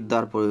সংক্রান্ত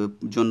বিদ্যার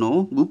জন্য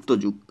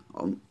গুপ্তযুগ।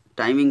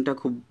 টাইমিংটা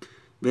খুব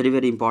ভেরি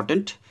ভেরি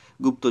ইম্পর্টেন্ট।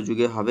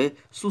 গুপ্তযুগে হবে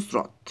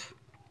সুশ্রত।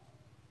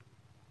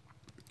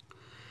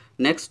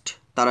 নেক্সট,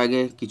 তার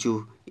আগে কিছু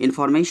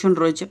ইনফরমেশন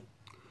রয়েছে।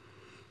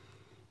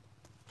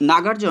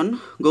 নাগার্জুন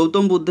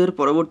গৌতম বুদ্ধের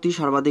পরবর্তী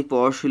সর্বাধিক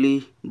প্রভাবশালী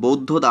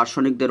বৌদ্ধ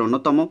দার্শনিকদের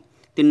অন্যতম।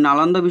 তিনি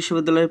নালন্দা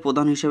বিশ্ববিদ্যালয়ের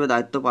প্রধান হিসেবে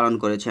দায়িত্ব পালন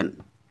করেছেন।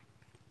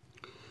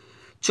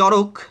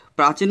 চরক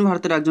প্রাচীন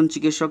ভারতের একজন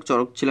চিকিৎসক।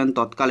 চরক ছিলেন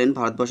তৎকালীন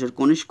ভারতবর্ষের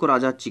কনিষ্ক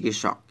রাজার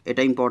চিকিৎসক।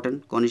 এটা ইম্পর্টেন্ট,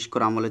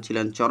 কনিষ্কর আমলে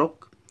ছিলেন চরক।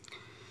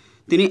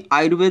 তিনি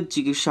আয়ুর্বেদ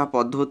চিকিৎসা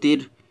পদ্ধতির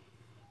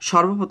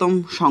সর্বপ্রথম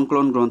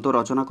সংকলন গ্রন্থ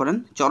রচনা করেন,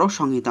 চরক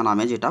সংহিতা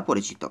নামে, যেটা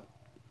পরিচিত।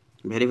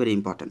 Very very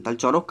important. তাহলে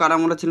চরক কার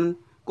আমলে ছিলেন?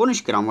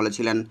 কনিষ্কের আমলে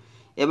ছিলেন।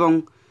 এবং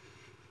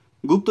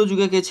গুপ্ত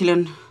যুগে কে ছিলেন?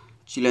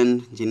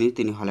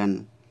 তিনি হলেন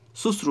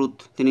সুশ্রুত।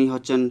 তিনি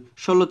হচ্ছেন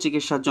শল্য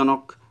চিকিৎসার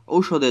জনক,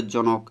 ঔষধের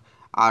জনক।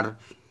 আর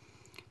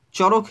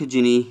চরক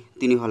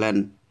তিনি হলেন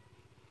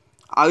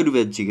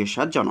আয়ুর্বেদ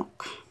চিকিৎসার জনক।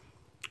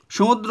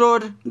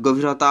 সমুদ্রের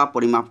গভীরতা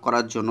পরিমাপ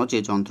করার জন্য যে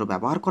যন্ত্র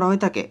ব্যবহার করা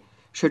হয়ে থাকে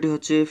সেটি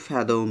হচ্ছে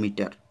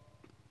ফ্যাদোমিটার।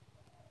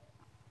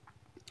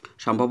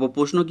 সম্ভাব্য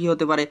প্রশ্ন কি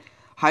হতে পারে?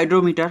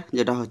 হাইড্রোমিটার,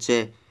 যেটা হচ্ছে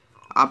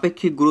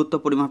আপেক্ষিক গুরুত্ব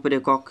পরিমাপের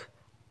একক।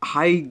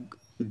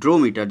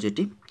 হাইগ্রোমিটার,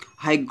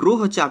 হাইগ্রো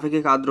হচ্ছে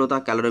আপেক্ষিক আর্দ্রতা,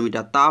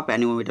 ক্যালোরিমিটার তাপ,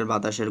 অ্যানিমোমিটার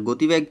বাতাসের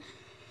গতিবেগ,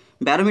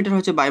 ব্যারোমিটার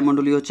হচ্ছে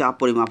বায়ুমণ্ডলীয় চাপ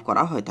পরিমাপ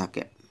করা হয়ে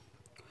থাকে।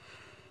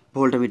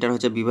 ভোল্টমিটার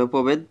হচ্ছে বিভব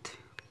প্রভেদ।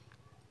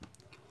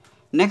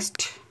 নেক্সট,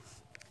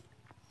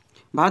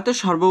 ভারতের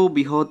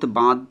সর্ববৃহৎ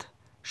বাঁধ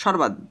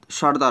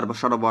সর্দার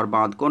সরোবর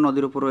বাঁধ কোন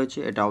নদীর উপর রয়েছে?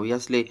 এটা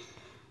অবভিয়াসলি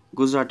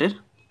গুজরাটের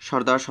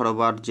সর্দার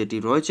সরোবর যেটি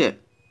রয়েছে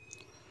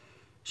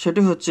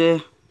সেটি হচ্ছে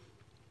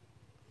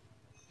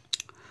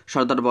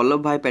সর্দার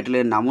বল্লভভাই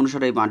প্যাটেলের নাম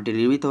অনুসারে এই বাঁধটি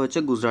নির্মিত হয়েছে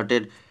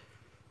গুজরাটের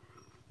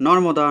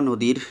নর্মদা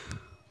নদীর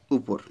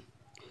উপর।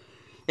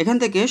 এখান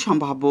থেকে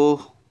সম্ভাব্য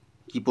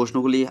কি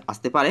প্রশ্নগুলি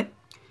আসতে পারে?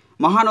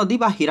 মহানদী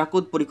বা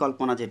হীরাকুদ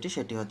পরিকল্পনা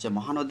সেটি হচ্ছে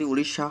মহানদী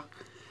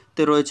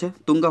উড়িষ্যাতে রয়েছে।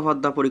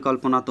 তুঙ্গভদ্রা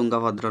পরিকল্পনা,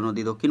 তুঙ্গভদ্রা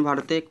নদী দক্ষিণ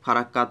ভারতে।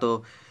 ফারাক্কাত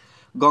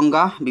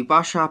গঙ্গা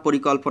বিপাশা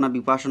পরিকল্পনা,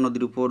 বিপাশা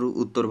নদীর উপর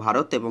উত্তর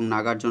ভারত। এবং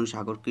নাগার্জুন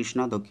সাগর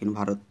কৃষ্ণা দক্ষিণ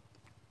ভারত।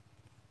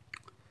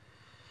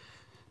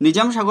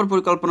 নিজাম সাগর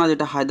পরিকল্পনা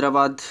যেটা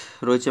হায়দ্রাবাদ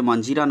রয়েছে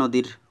মঞ্জিরা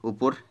নদীর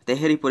উপর।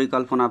 তেহেরি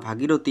পরিকল্পনা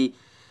ভাগীরথী।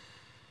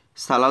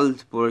 সালাল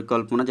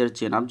পরিকল্পনা যেটা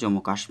চেনাব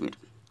জম্মু কাশ্মীর।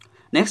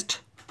 নেক্সট,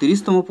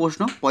 30তম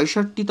প্রশ্ন।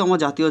 65তম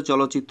জাতীয়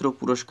চলচ্চিত্র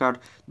পুরস্কার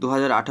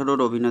 2018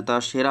 অভিনেতা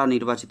সেরা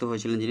নির্বাচিত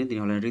হয়েছিলেন তিনি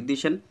হলেন ঋদ্ধি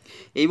সেন।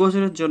 এই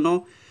বছরের জন্য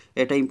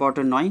এটা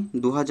ইম্পর্টেন্ট নয়,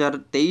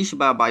 2023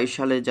 বা 22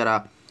 সালে যারা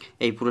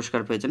এই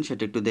পুরস্কার পেয়েছেন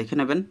সেটা একটু দেখে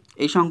নেবেন।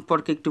 এই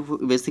সম্পর্কে একটু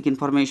বেসিক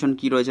ইনফরমেশন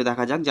কি রয়েছে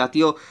দেখা যাক।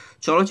 জাতীয়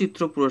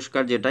চলচ্চিত্র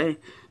পুরস্কার যেটায়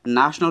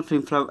ন্যাশনাল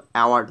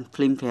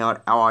ফিল্মফেয়ার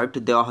অ্যাওয়ার্ড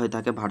দেওয়া হয়ে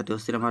থাকে ভারতীয়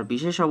সিনেমার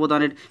বিশেষ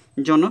অবদানের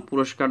জন্য।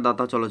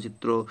 পুরস্কারদাতা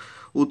চলচ্চিত্র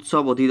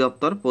উৎসব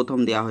অধিদপ্তর প্রথম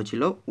দেওয়া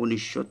হয়েছিল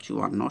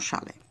 1954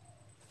 সালে।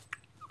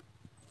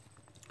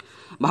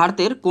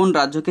 ভারতের কোন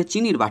রাজ্যকে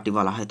চিনির বাটি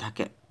বলা হয়ে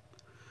থাকে?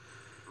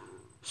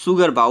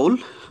 সুগার বাউল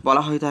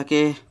বলা হয়ে থাকে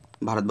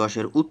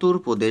ভারতবর্ষের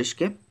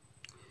উত্তরপ্রদেশকে।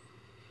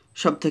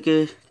 সবথেকে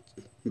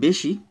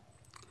বেশি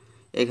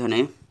এখানে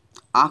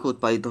আখ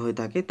উৎপাদিত হয়ে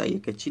থাকে, তাই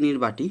একে চিনির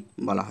বাটি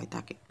বলা হয়ে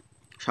থাকে।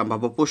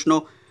 সম্ভাব্য প্রশ্ন,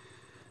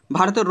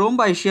 ভারতের রোম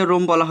বা এশিয়ার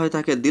রোম বলা হয়ে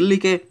থাকে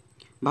দিল্লিকে।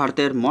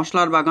 ভারতের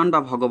মশলার বাগান বা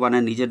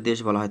ভগবানের নিজের দেশ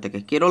বলা হয়ে থাকে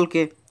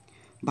কেরলকে।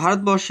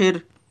 ভারতবর্ষের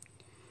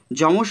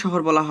যমজ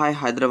শহর বলা হয়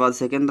হায়দ্রাবাদ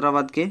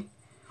সেকেন্দ্রাবাদকে।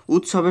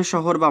 উৎসবের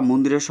শহর বা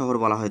মন্দিরের শহর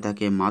বলা হয়ে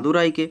থাকে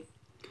মাদুরাইকে।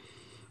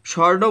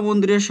 স্বর্ণ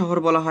মন্দিরের শহর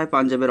বলা হয়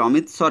পাঞ্জাবের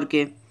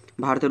অমৃতসরকে।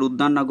 ভারতের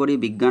উদ্যান নগরী,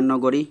 বিজ্ঞান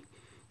নগরী,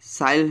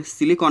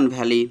 সিলিকন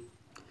ভ্যালি,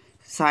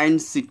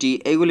 সায়েন্স সিটি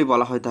এগুলি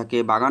বলা হয়ে থাকে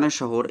বাগানের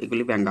শহর,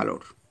 এগুলি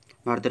ব্যাঙ্গালোর।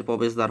 ভারতের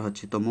প্রবেশদ্বার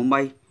হচ্ছে তো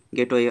মুম্বাই,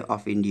 গেটওয়ে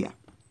অফ ইন্ডিয়া।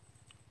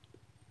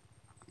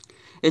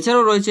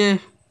 এছাড়াও রয়েছে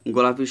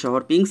গোলাপি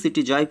শহর পিঙ্ক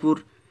সিটি জয়পুর।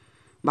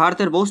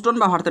 ভারতের বোস্টন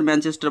বা ভারতের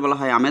ম্যানচেস্টার বলা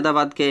হয়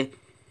আহমেদাবাদকে।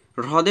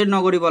 হ্রদের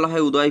নগরী বলা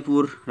হয়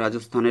উদয়পুর,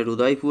 রাজস্থানের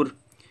উদয়পুর।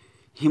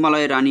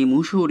 হিমালয়ের রানী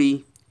মুসৌরি।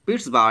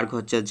 পিটসবার্গ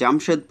হচ্ছে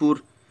জামশেদপুর।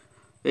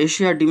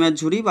 এশিয়ার ডিমের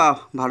ঝুড়ি বা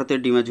ভারতের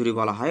ডিমের ঝুড়ি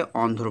বলা হয়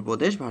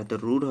অন্ধ্রপ্রদেশ। ভারতের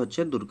রুট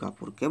হচ্ছে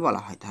দুর্গাপুরকে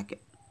বলা হয় থাকে।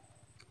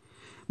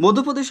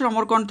 মধ্যপ্রদেশের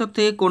অমরকণ্টক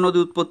থেকে কোন নদী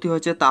উৎপত্তি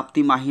হয়েছে?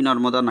 তাপ্তি, মাহি,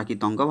 নর্মদা নাকি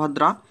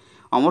তুঙ্গভদ্রা?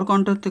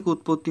 অমরকণ্টক থেকে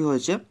উৎপত্তি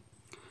হয়েছে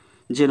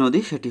যে নদী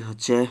সেটি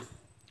হচ্ছে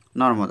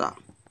নর্মদা।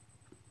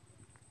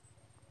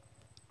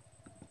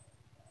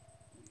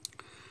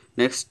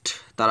 নেক্সট,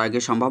 তার আগে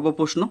সম্ভাব্য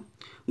প্রশ্ন,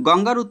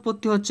 গঙ্গার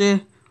উৎপত্তি হচ্ছে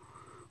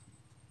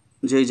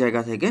যেই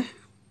জায়গা থেকে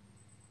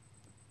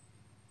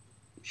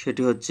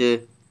সেটি হচ্ছে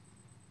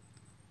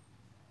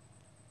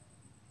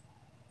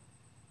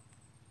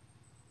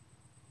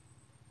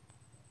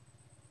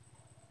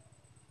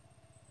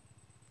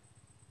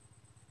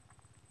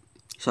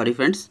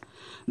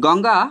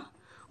গঙ্গা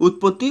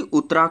উৎপত্তি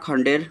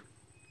উত্তরাখণ্ডের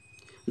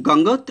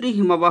গঙ্গোত্রী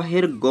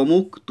হিমবাহের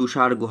গোমুখ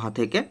তুষার গুহা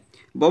থেকে,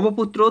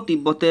 ব্রহ্মপুত্র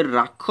তিব্বতের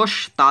রাক্ষস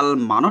তাল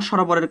মানস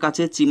সরোবরের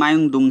কাছে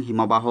চিমায়ুংদুং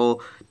হিমবাহ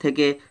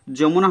থেকে,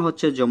 যমুনা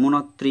হচ্ছে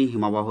যমুনোত্রী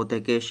হিমবাহ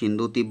থেকে,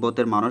 সিন্ধু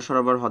তিব্বতের মানস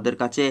সরোবর হ্রদের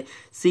কাছে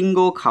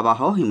সিঙ্গো খাবাহ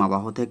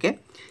হিমবাহ থেকে।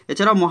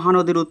 এছাড়াও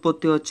মহানদীর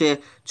উৎপত্তি হচ্ছে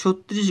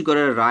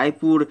ছত্তিশগড়ের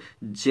রায়পুর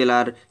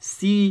জেলার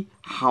সি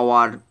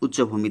হাওয়ার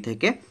উচ্চভূমি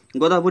থেকে।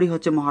 গোদাবরী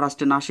হচ্ছে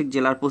মহারাষ্ট্রের নাসিক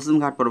জেলার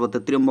পশ্চিমঘাট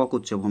পর্বতের ত্র্যম্বক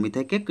উচ্চভূমি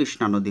থেকে।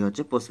 কৃষ্ণা নদী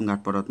হচ্ছে পশ্চিমঘাট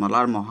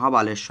পর্বতমালার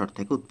মহাবালেশ্বর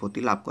থেকে উৎপত্তি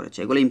লাভ করেছে।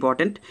 এগুলো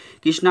ইম্পর্টেন্ট।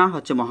 কৃষ্ণা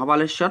হচ্ছে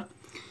মহাবালেশ্বর,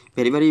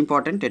 ভেরি ভেরি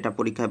ইম্পর্টেন্ট, এটা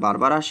পরীক্ষায়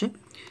বারবার আসে।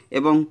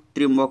 এবং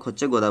ত্র্যম্বক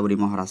হচ্ছে গোদাবরী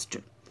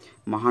মহারাষ্ট্রের।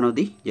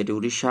 মহানদী যেটি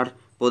উড়িষ্যার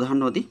প্রধান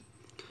নদী,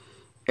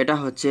 এটা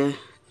হচ্ছে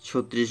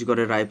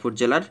ছত্তিশগড়ের রায়পুর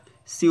জেলার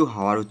সিউ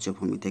হাওয়ার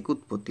উচ্চভূমি থেকে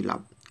উৎপত্তি লাভ।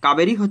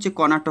 কাবেরী হচ্ছে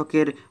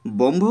কর্ণাটকের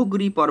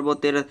ব্রহ্মগিরি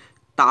পর্বতের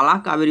তালা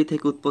কাবেরী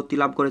থেকে উৎপত্তি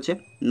লাভ করেছে।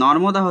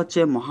 নর্মদা হচ্ছে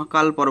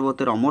মহাকাল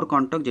পর্বতের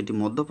অমরকণ্টক, যেটি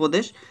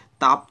মধ্যপ্রদেশ,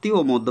 তাপ্তি ও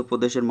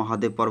মধ্যপ্রদেশের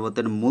মহাদেব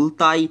পর্বতের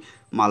মুলতাই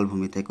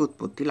মালভূমি থেকে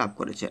উৎপত্তি লাভ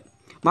করেছে।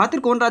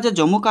 ভারতের কোন রাজ্যে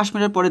জম্মু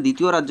কাশ্মীরের পরে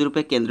দ্বিতীয়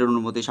রাজ্যরূপে কেন্দ্রের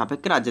অনুমতি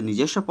সাপেক্ষে রাজ্যের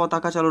নিজস্ব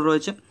পতাকা চালু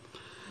রয়েছে?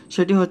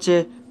 সেটি হচ্ছে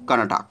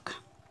কর্ণাটক।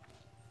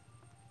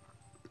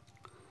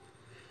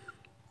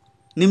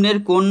 নিম্নের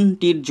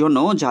কোনটির জন্য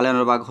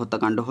জালিয়ানওয়ালাবাগ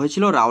হত্যাকাণ্ড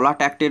হয়েছিল? রাওলাট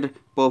অ্যাক্টের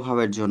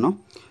প্রভাবের জন্য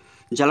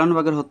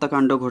জালিয়ানওয়ালাবাগের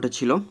হত্যাকাণ্ড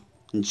ঘটেছিল।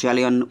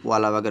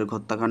 জালিয়ানওয়ালাবাগের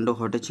হত্যাকাণ্ড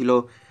ঘটেছিল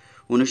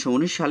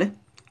 1919 সালে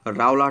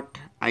রাওলাট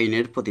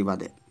আইনের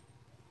প্রতিবাদে।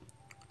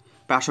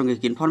 প্রাসঙ্গিক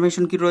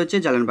ইনফরমেশন কি রয়েছে?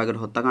 জালিয়ানওয়ালাবাগের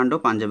হত্যাকাণ্ড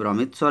পাঞ্জাবের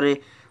অমৃতসরে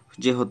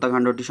যে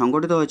হত্যাকাণ্ডটি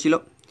সংঘটিত হয়েছিল,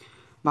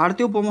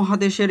 ভারতীয়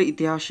উপমহাদেশের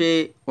ইতিহাসে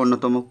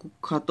অন্যতম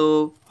কুখ্যাত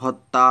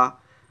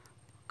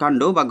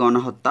হত্যাকাণ্ড বা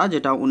গণহত্যা,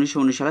 যেটা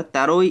 1919 সালের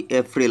 13ই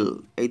এপ্রিল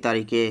এই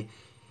তারিখে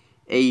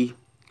এই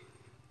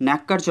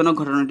ন্যাক্কারজনক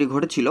ঘটনাটি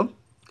ঘটেছিল,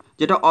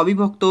 যেটা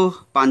অবিভক্ত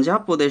পাঞ্জাব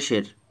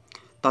প্রদেশের,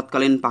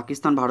 তৎকালীন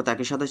পাকিস্তান ভারত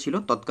একই সাথে ছিল,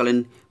 তৎকালীন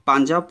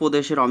পাঞ্জাব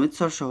প্রদেশের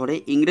অমৃতসর শহরে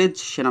ইংরেজ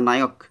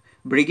সেনানায়ক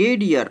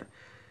ব্রিগেডিয়ার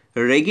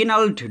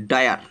রেগিনাল্ড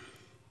ডায়ার,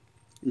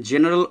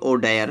 জেনারেল ও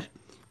ডায়ার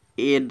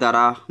এর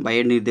দ্বারা বা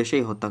এর নির্দেশে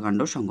এই হত্যাকাণ্ড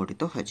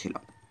সংঘটিত হয়েছিল।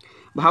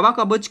 ভাবা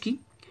কবচ কি?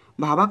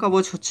 ভাবা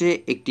কবচ হচ্ছে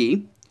একটি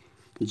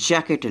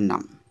জ্যাকেটের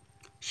নাম,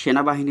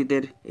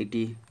 সেনাবাহিনীদের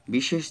একটি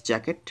বিশেষ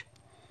জ্যাকেট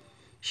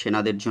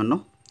সেনাদের জন্য।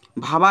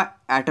 ভাবা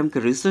অ্যাটমিক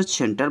রিসার্চ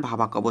সেন্টার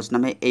ভাবা কবচ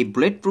নামে এই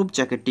বুলেট প্রুফ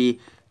জ্যাকেটটি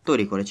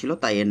তৈরি করেছিল,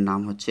 তাই এর নাম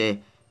হচ্ছে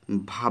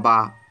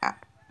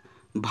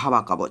ভাবা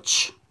কবচ।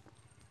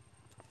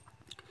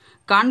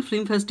 কান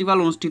ফিল্ম ফেস্টিভ্যাল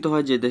অনুষ্ঠিত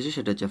হয় যে দেশে,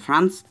 সেটা হচ্ছে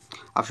France.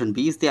 Option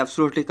B is the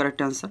absolutely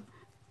correct answer,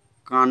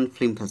 কান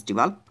ফিল্ম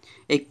ফেস্টিভ্যাল।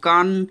 এই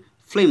কান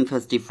ফিল্ম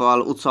ফেস্টিভ্যাল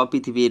উৎসব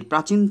পৃথিবীর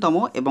প্রাচীনতম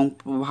এবং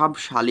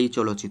প্রভাবশালী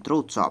চলচ্চিত্র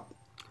উৎসব।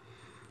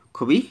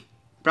 খুবই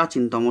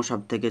প্রাচীনতম সব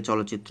থেকে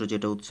চলচ্চিত্র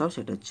যেটা উৎসব,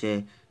 সেটা হচ্ছে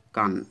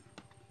কান।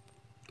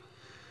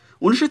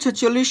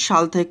 1946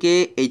 সাল থেকে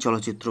এই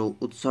চলচ্চিত্র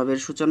উৎসবের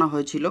সূচনা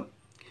হয়েছিল।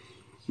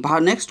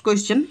 নেক্সট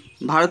কোয়েশ্চেন,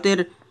 ভারতের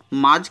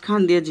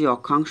মাঝখান দিয়ে যে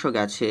অক্ষাংশ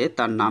গেছে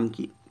তার নাম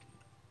কি?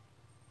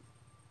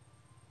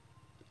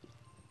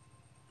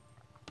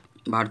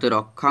 ভারতের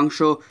অক্ষাংশ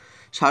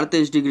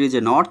 23.5 ডিগ্রি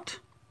যে নর্থ,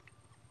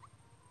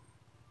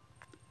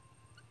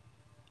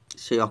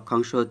 সেই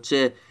অক্ষাংশ হচ্ছে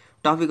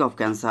টপিক অফ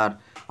ক্যান্সার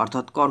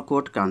অর্থাৎ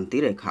কর্কট ক্রান্তি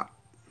রেখা।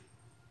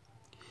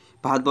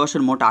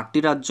 ভারতবর্ষের মোট 8টি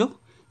রাজ্য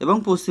এবং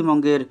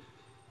পশ্চিমবঙ্গের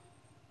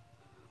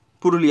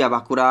পুরুলিয়া,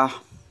 বাঁকুড়া,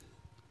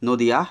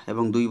 নদিয়া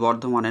এবং 2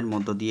 বর্ধমানের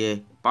মধ্য দিয়ে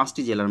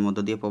 5টি জেলার মধ্য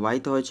দিয়ে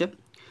প্রবাহিত হয়েছে।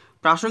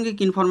 প্রাসঙ্গিক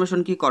ইনফরমেশন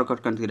কি? কর্কট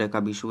ক্রান্তি রেখা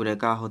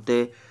বিষুবরেখা হতে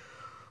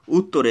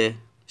উত্তরে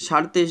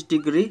 23.5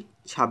 ডিগ্রি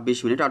 26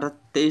 মিনিট অর্থাৎ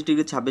 23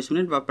 ডিগ্রি 26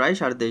 মিনিট বা প্রায়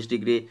 23.5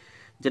 ডিগ্রি,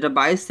 যেটা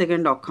 22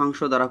 সেকেন্ড অক্ষাংশ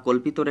দ্বারা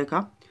কল্পিত রেখা।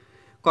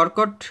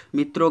 কর্কট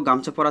মিত্র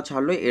গামছা পরা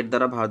ছাড়লে এর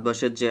দ্বারা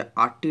ভারতবর্ষের যে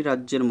 8টি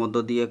রাজ্যের মধ্য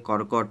দিয়ে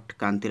কর্কট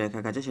ক্রান্তি রেখা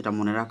গেছে সেটা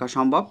মনে রাখা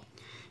সম্ভব।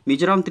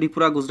 মিজোরাম,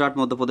 ত্রিপুরা, গুজরাট,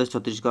 মধ্যপ্রদেশ,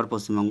 ছত্তিশগড়,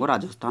 পশ্চিমবঙ্গ,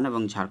 রাজস্থান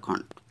এবং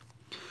ঝাড়খণ্ড।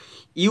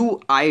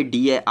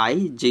 UIDAI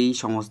যেই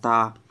সংস্থা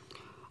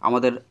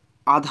আমাদের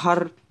আধার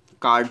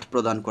কার্ড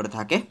প্রদান করে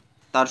থাকে,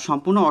 তার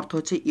সম্পূর্ণ অর্থ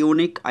হচ্ছে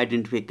unique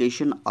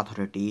identification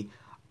authority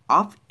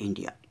of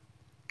India.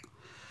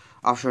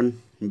 Option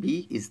B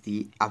is the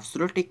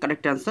absolutely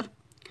correct answer.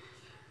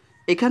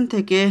 এখান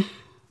থেকে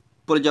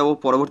পড়ে যাব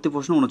পরবর্তী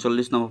প্রশ্ন,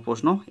 39 নম্বর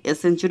প্রশ্ন। A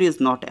century is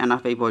not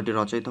enough এই বইটি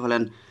রচয়িতা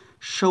হলেন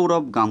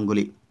সৌরভ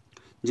গাঙ্গুলি,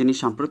 যিনি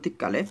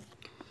সাম্প্রতিককালে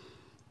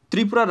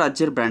ত্রিপুরা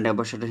রাজ্যের ব্র্যান্ড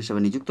অ্যাম্বাসাডার হিসেবে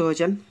নিযুক্ত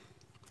হয়েছেন।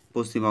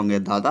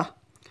 পশ্চিমবঙ্গের দাদা।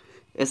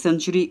 A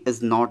century is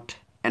not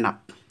enough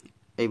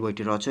এই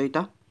বইটির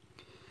রচয়িতা।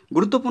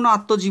 গুরুত্বপূর্ণ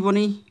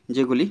আত্মজীবনী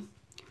যেগুলি,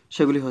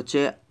 সেগুলি হচ্ছে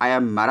আই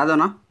অ্যাম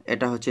ম্যারাডোনা,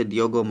 এটা হচ্ছে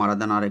ডিয়েগো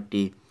মারাদোনার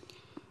একটি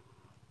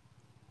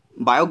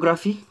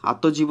বায়োগ্রাফি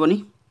আত্মজীবনী।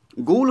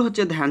 গোল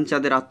হচ্ছে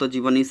ধ্যানচাঁদের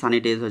আত্মজীবনী। সানি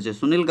ডেজ হচ্ছে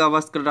সুনীল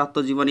গাভাস্করের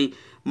আত্মজীবনী।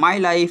 My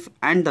life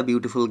and the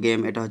beautiful game,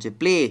 এটা হচ্ছে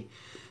প্লে,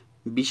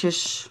 বিশেষ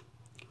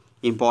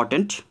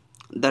important.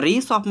 The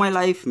race of my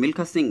life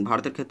Milkha Singh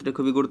ভারতের ক্ষেত্রে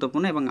খুবই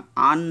গুরুত্বপূর্ণ, এবং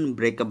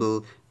আনব্রেকেবল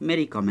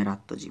মেরি কমের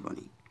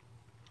আত্মজীবনী।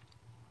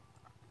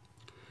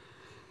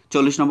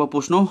 40 নম্বর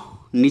প্রশ্ন,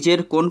 নিচের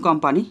কোন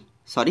কোম্পানি,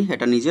 সরি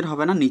এটা নিজের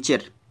হবে না,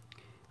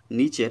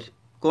 নিচের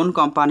কোন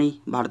কোম্পানি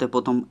ভারতে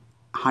প্রথম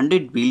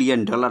 $100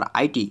 billion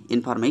IT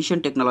information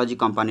technology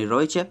company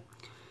রয়েছে?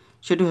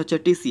 সেটি হচ্ছে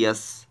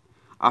TCS।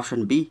 Option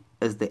B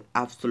is the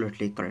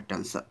absolutely correct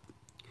answer.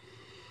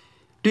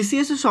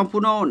 TCS এর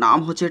সম্পূর্ণ নাম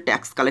হচ্ছে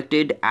tax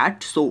collected at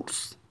source.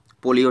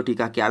 Polio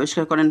টিকা কে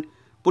আবিষ্কার করেন?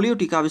 পোলিও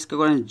টিকা আবিষ্কার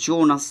করেন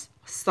Jonas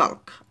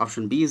Salk.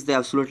 Option B is the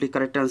absolutely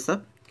correct answer.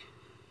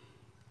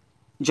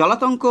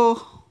 জলাতঙ্ক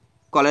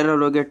cholera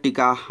রোগের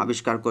টিকা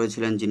আবিষ্কার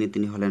করেছিলেন যিনি,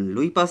 তিনি হলেন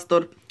Luis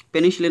পাস্তর।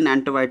 Penicillin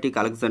antibiotic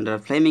Alexander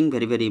Fleming,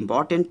 very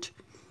important.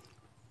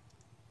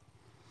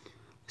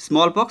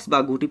 Small pox বা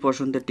গুটি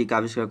বসন্তের টিকা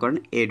আবিষ্কার করেন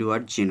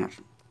এডওয়ার্ড জেনার।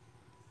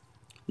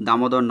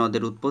 দামোদর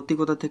নদের উৎপত্তি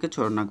কোথা থেকে?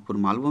 ছোটনাগপুর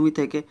মালভূমি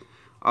থেকে।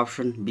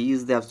 Option B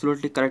is the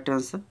absolutely correct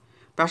answer.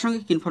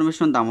 প্রাসঙ্গিক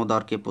ইনফরমেশন,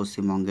 দামোদরকে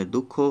পশ্চিমবঙ্গের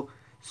দুঃখ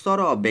স্তর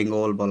অফ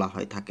বেঙ্গল বলা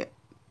হয়ে থাকে।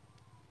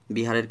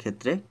 বিহারের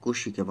ক্ষেত্রে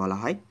কুশিকে বলা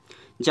হয়।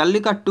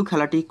 জাল্লিকাট্টু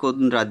খেলাটি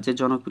কোন রাজ্যের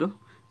জনপ্রিয়?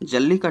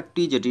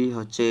 জাল্লিকাট্টি যেটি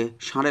হচ্ছে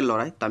ষাঁড়ের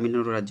লড়াই,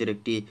 তামিলনাড়ু রাজ্যের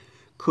একটি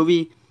খুবই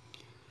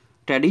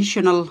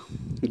ট্র্যাডিশনাল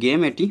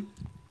গেম এটি।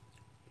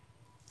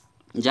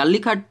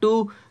 জাল্লিকাট্টু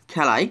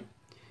খেলায়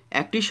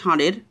একটি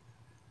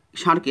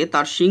ষাঁড়কে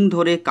তার শিং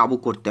ধরে কাবু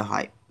করতে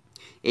হয়।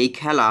 এই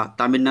খেলা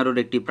তামিলনাড়ুর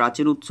একটি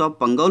প্রাচীন উৎসব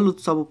পঙ্গল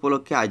উৎসব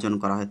উপলক্ষে আয়োজন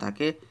করা হয়ে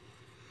থাকে।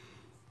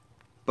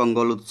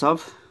 পঙ্গল উৎসব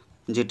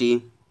যেটি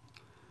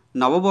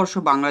নববর্ষ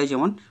বাংলায়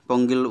যেমন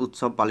পঙ্গল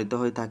উৎসব পালিত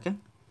হয়ে থাকে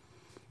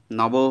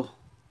নববর্ষ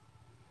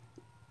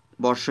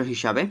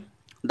হিসাবে।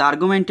 দ্য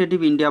আর্গুমেন্টেটিভ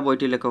ইন্ডিয়া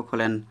বইটির লেখক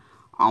হলেন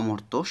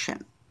অমর্ত্য সেন।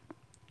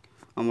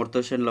 অমর্ত্য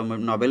সেন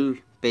নোবেল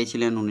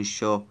পেয়েছিলেন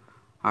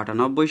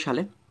 1998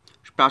 সালে।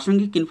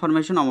 প্রাসঙ্গিক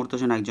ইনফরমেশন, অমর্ত্য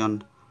সেন একজন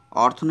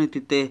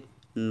অর্থনীতিতে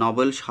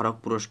নোবেল স্মারক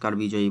পুরস্কার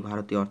বিজয়ী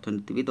ভারতীয়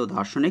অর্থনীতিবিদ ও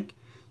দার্শনিক,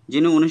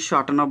 যিনি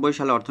 1998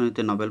 সালে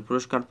অর্থনীতিতে নোবেল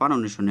পুরস্কার পান।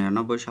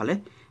 1999 সালে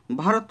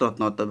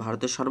ভারতরত্ন অর্থাৎ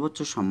ভারতের সর্বোচ্চ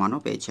সম্মানও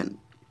পেয়েছেন।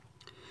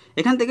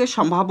 এখান থেকে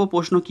সম্ভাব্য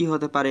প্রশ্ন কি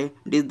হতে পারে?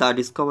 দ্য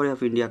ডিসকভারি অফ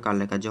ইন্ডিয়া কার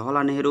লেখা?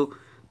 Jawaharlal Nehru.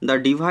 The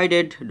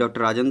divided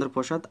doctor Rajendra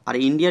Prasad. R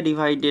India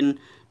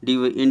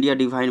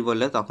divine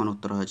বললে তখন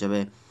উত্তর হয়ে যাবে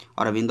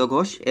Aurobindo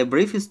Ghosh. A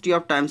brief history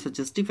of Times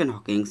হচ্ছে Stephen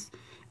Hawkings.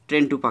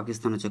 Train two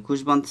Pakistan হচ্ছে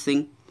Khushwant Singh.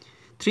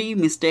 3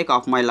 mistake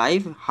of my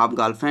life, half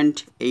girlfriend,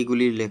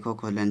 এইগুলির লেখক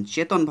হলেন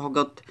চেতন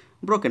ভগত।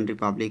 ব্রোকেন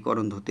রিপাবলিক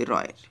অরুন্ধতী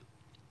রয়ের।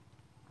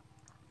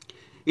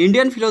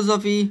 Indian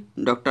philosophy,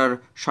 doctor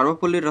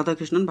Sarvepalli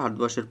Radhakrishnan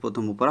ভারতবর্ষের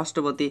প্রথম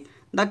উপরাষ্ট্রপতি।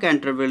 দ্য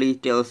ক্যান্টারবেরি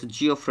টেলস,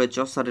 জিওফ্রে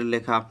চসারের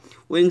লেখা।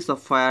 Wings of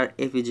fire,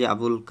 APJ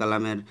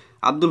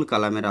Abdul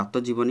কালামের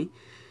আত্মজীবনী।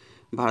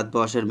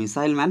 ভারতবর্ষের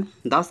মিসাইল ম্যান।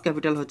 দাস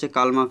ক্যাপিটাল হচ্ছে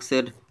কার্ল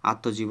মার্কসের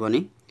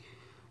আত্মজীবনী।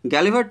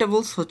 গ্যালিভার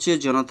টেবলস হচ্ছে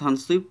জোনাথন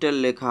সুইফটের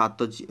লেখা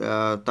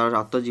তার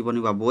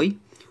আত্মজীবনী বা বই।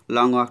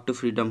 লং ওয়াক টু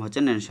ফ্রিডম হচ্ছে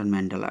নেলসন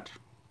ম্যান্ডেলার।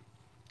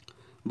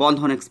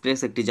 বন্ধন এক্সপ্রেস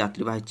একটি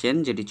যাত্রীবাহী ট্রেন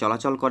যেটি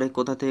চলাচল করে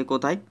কোথা থেকে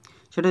কোথায়?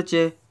 সেটা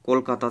হচ্ছে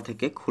কলকাতা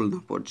থেকে খুলনা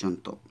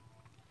পর্যন্ত।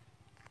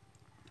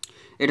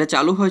 এটা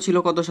চালু হয়েছিল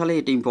কত সালে?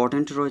 এটি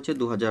ইম্পর্টেন্ট রয়েছে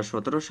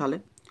 2017 সালে।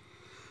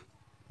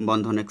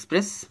 বন্ধন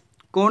এক্সপ্রেস।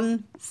 কোন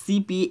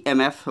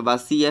সিপিএমএফ বা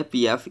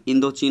সিএপিএফ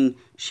ইন্দোচীন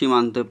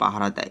সীমান্তে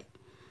পাহারা দেয়?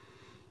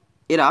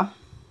 এরা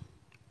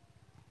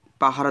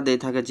পাহারা দিয়ে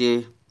থাকে যে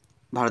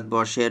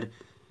ভারতবর্ষের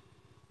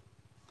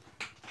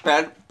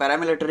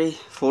প্যারামিলিটারি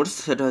ফোর্স,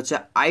 সেটা হচ্ছে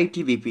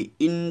ITBP,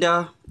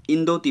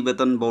 Indo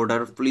তিবেতান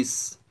border police.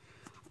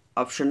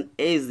 Option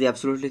A is the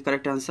absolutely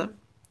correct answer.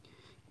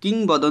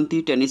 কিংবদন্তি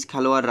টেনিস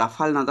খেলোয়াড়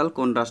রাফাল নাদাল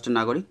কোন রাষ্ট্রের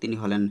নাগরিক? তিনি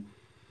হলেন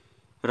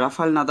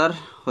রাফাল নাদাল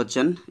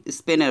হচ্ছেন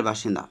স্পেনের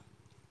বাসিন্দা।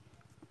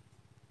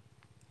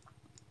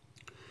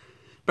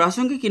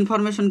 প্রাসঙ্গিক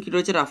ইনফরমেশন কি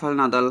রয়েছে? রাফাল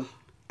নাদাল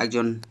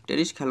একজন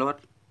টেনিস খেলোয়াড়,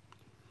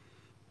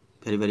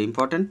 ভেরি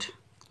ইম্পর্ট্যান্ট।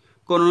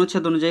 কোন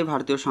অনুচ্ছেদ অনুযায়ী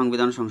ভারতীয়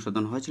সংবিধান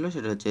সংশোধন হয়েছিল?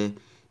 সেটা হচ্ছে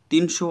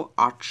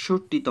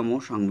 368তম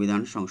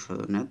সংবিধান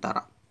সংশোধনের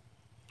দ্বারা।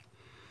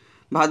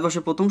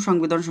 ভারতবর্ষের প্রথম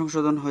সংবিধান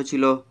সংশোধন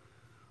হয়েছিল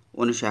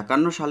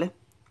 1951 সালে।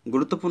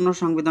 গুরুত্বপূর্ণ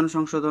সংবিধান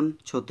সংশোধন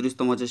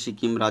 36তম হচ্ছে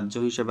সিকিম রাজ্য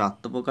হিসেবে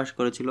আত্মপ্রকাশ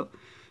করেছিল।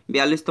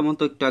 42তম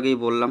তো একটু আগেই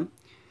বললাম।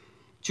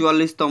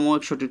 44তম,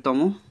 61তম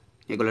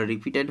এগুলো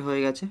রিপিটেড হয়ে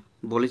গেছে,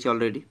 বলেছি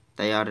অলরেডি,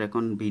 তাই আর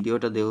এখন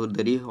ভিডিওটা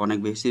দেরি অনেক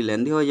বেশি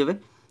লেন্দি হয়ে যাবে,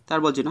 তার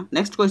বলছি না।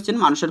 নেক্সট কোয়েশ্চেন,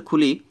 মানুষের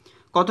খুলি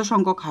কত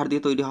সংখ্যক হাড়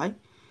দিয়ে তৈরি হয়?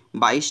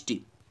 22টি।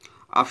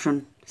 Option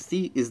C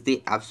is the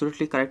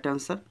absolutely correct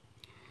answer.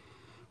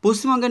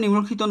 পশ্চিমবঙ্গের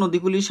নিম্নলিখিত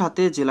নদীগুলির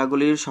সাথে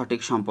জেলাগুলির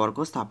সঠিক সম্পর্ক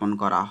স্থাপন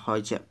করা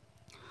হয়েছে,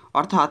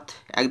 অর্থাৎ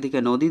একদিকে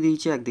নদী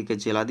দিয়েছে, একদিকে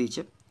জেলা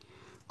দিয়েছে।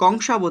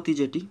 কংসাবতী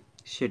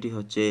সেটি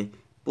হচ্ছে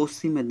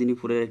পশ্চিম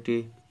মেদিনীপুরের একটি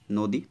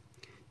নদী।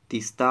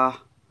 তিস্তা,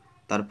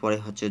 তারপরে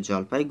হচ্ছে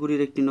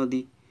জলপাইগুড়ির একটি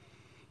নদী।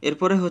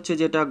 এরপরে হচ্ছে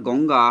যেটা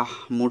গঙ্গা,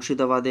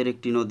 মুর্শিদাবাদের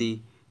একটি নদী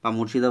বা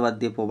মুর্শিদাবাদ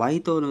দিয়ে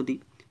প্রবাহিত নদী।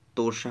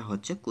 তোরসা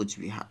হচ্ছে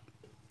কুচবিহার।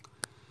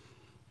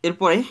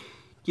 এরপরে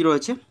কি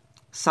রয়েছে?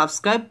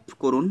 সাবস্ক্রাইব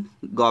করুন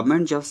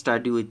government job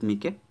study with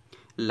মিকে,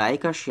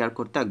 like R share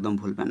করতে একদম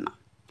ভুলবেন না।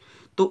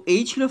 তো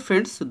এই ছিল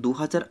ফ্রেন্ডস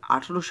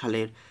 2018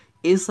 সালের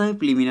SI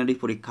প্রিলিমিনারি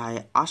পরীক্ষায়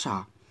আসা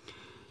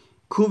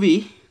খুবই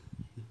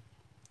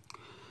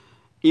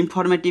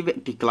ইনফরমেটিভ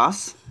একটি ক্লাস,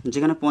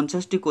 যেখানে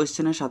 50টি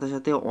কোয়েশ্চেনের সাথে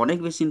সাথে অনেক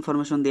বেশি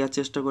ইনফরমেশন দেওয়ার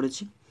চেষ্টা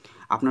করেছি।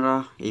 আপনারা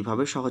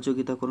এইভাবে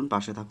সহযোগিতা করুন,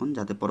 পাশে থাকুন,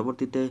 যাতে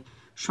পরবর্তীতে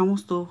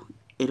সমস্ত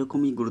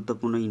এরকমই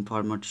গুরুত্বপূর্ণ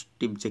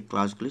ইনফরমেটিভ যে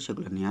ক্লাসগুলি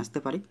সেগুলো নিয়ে আসতে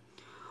পারি।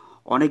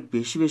 অনেক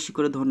বেশি বেশি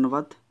করে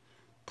ধন্যবাদ।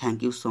 Thank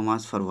you so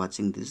much for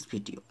watching this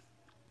video.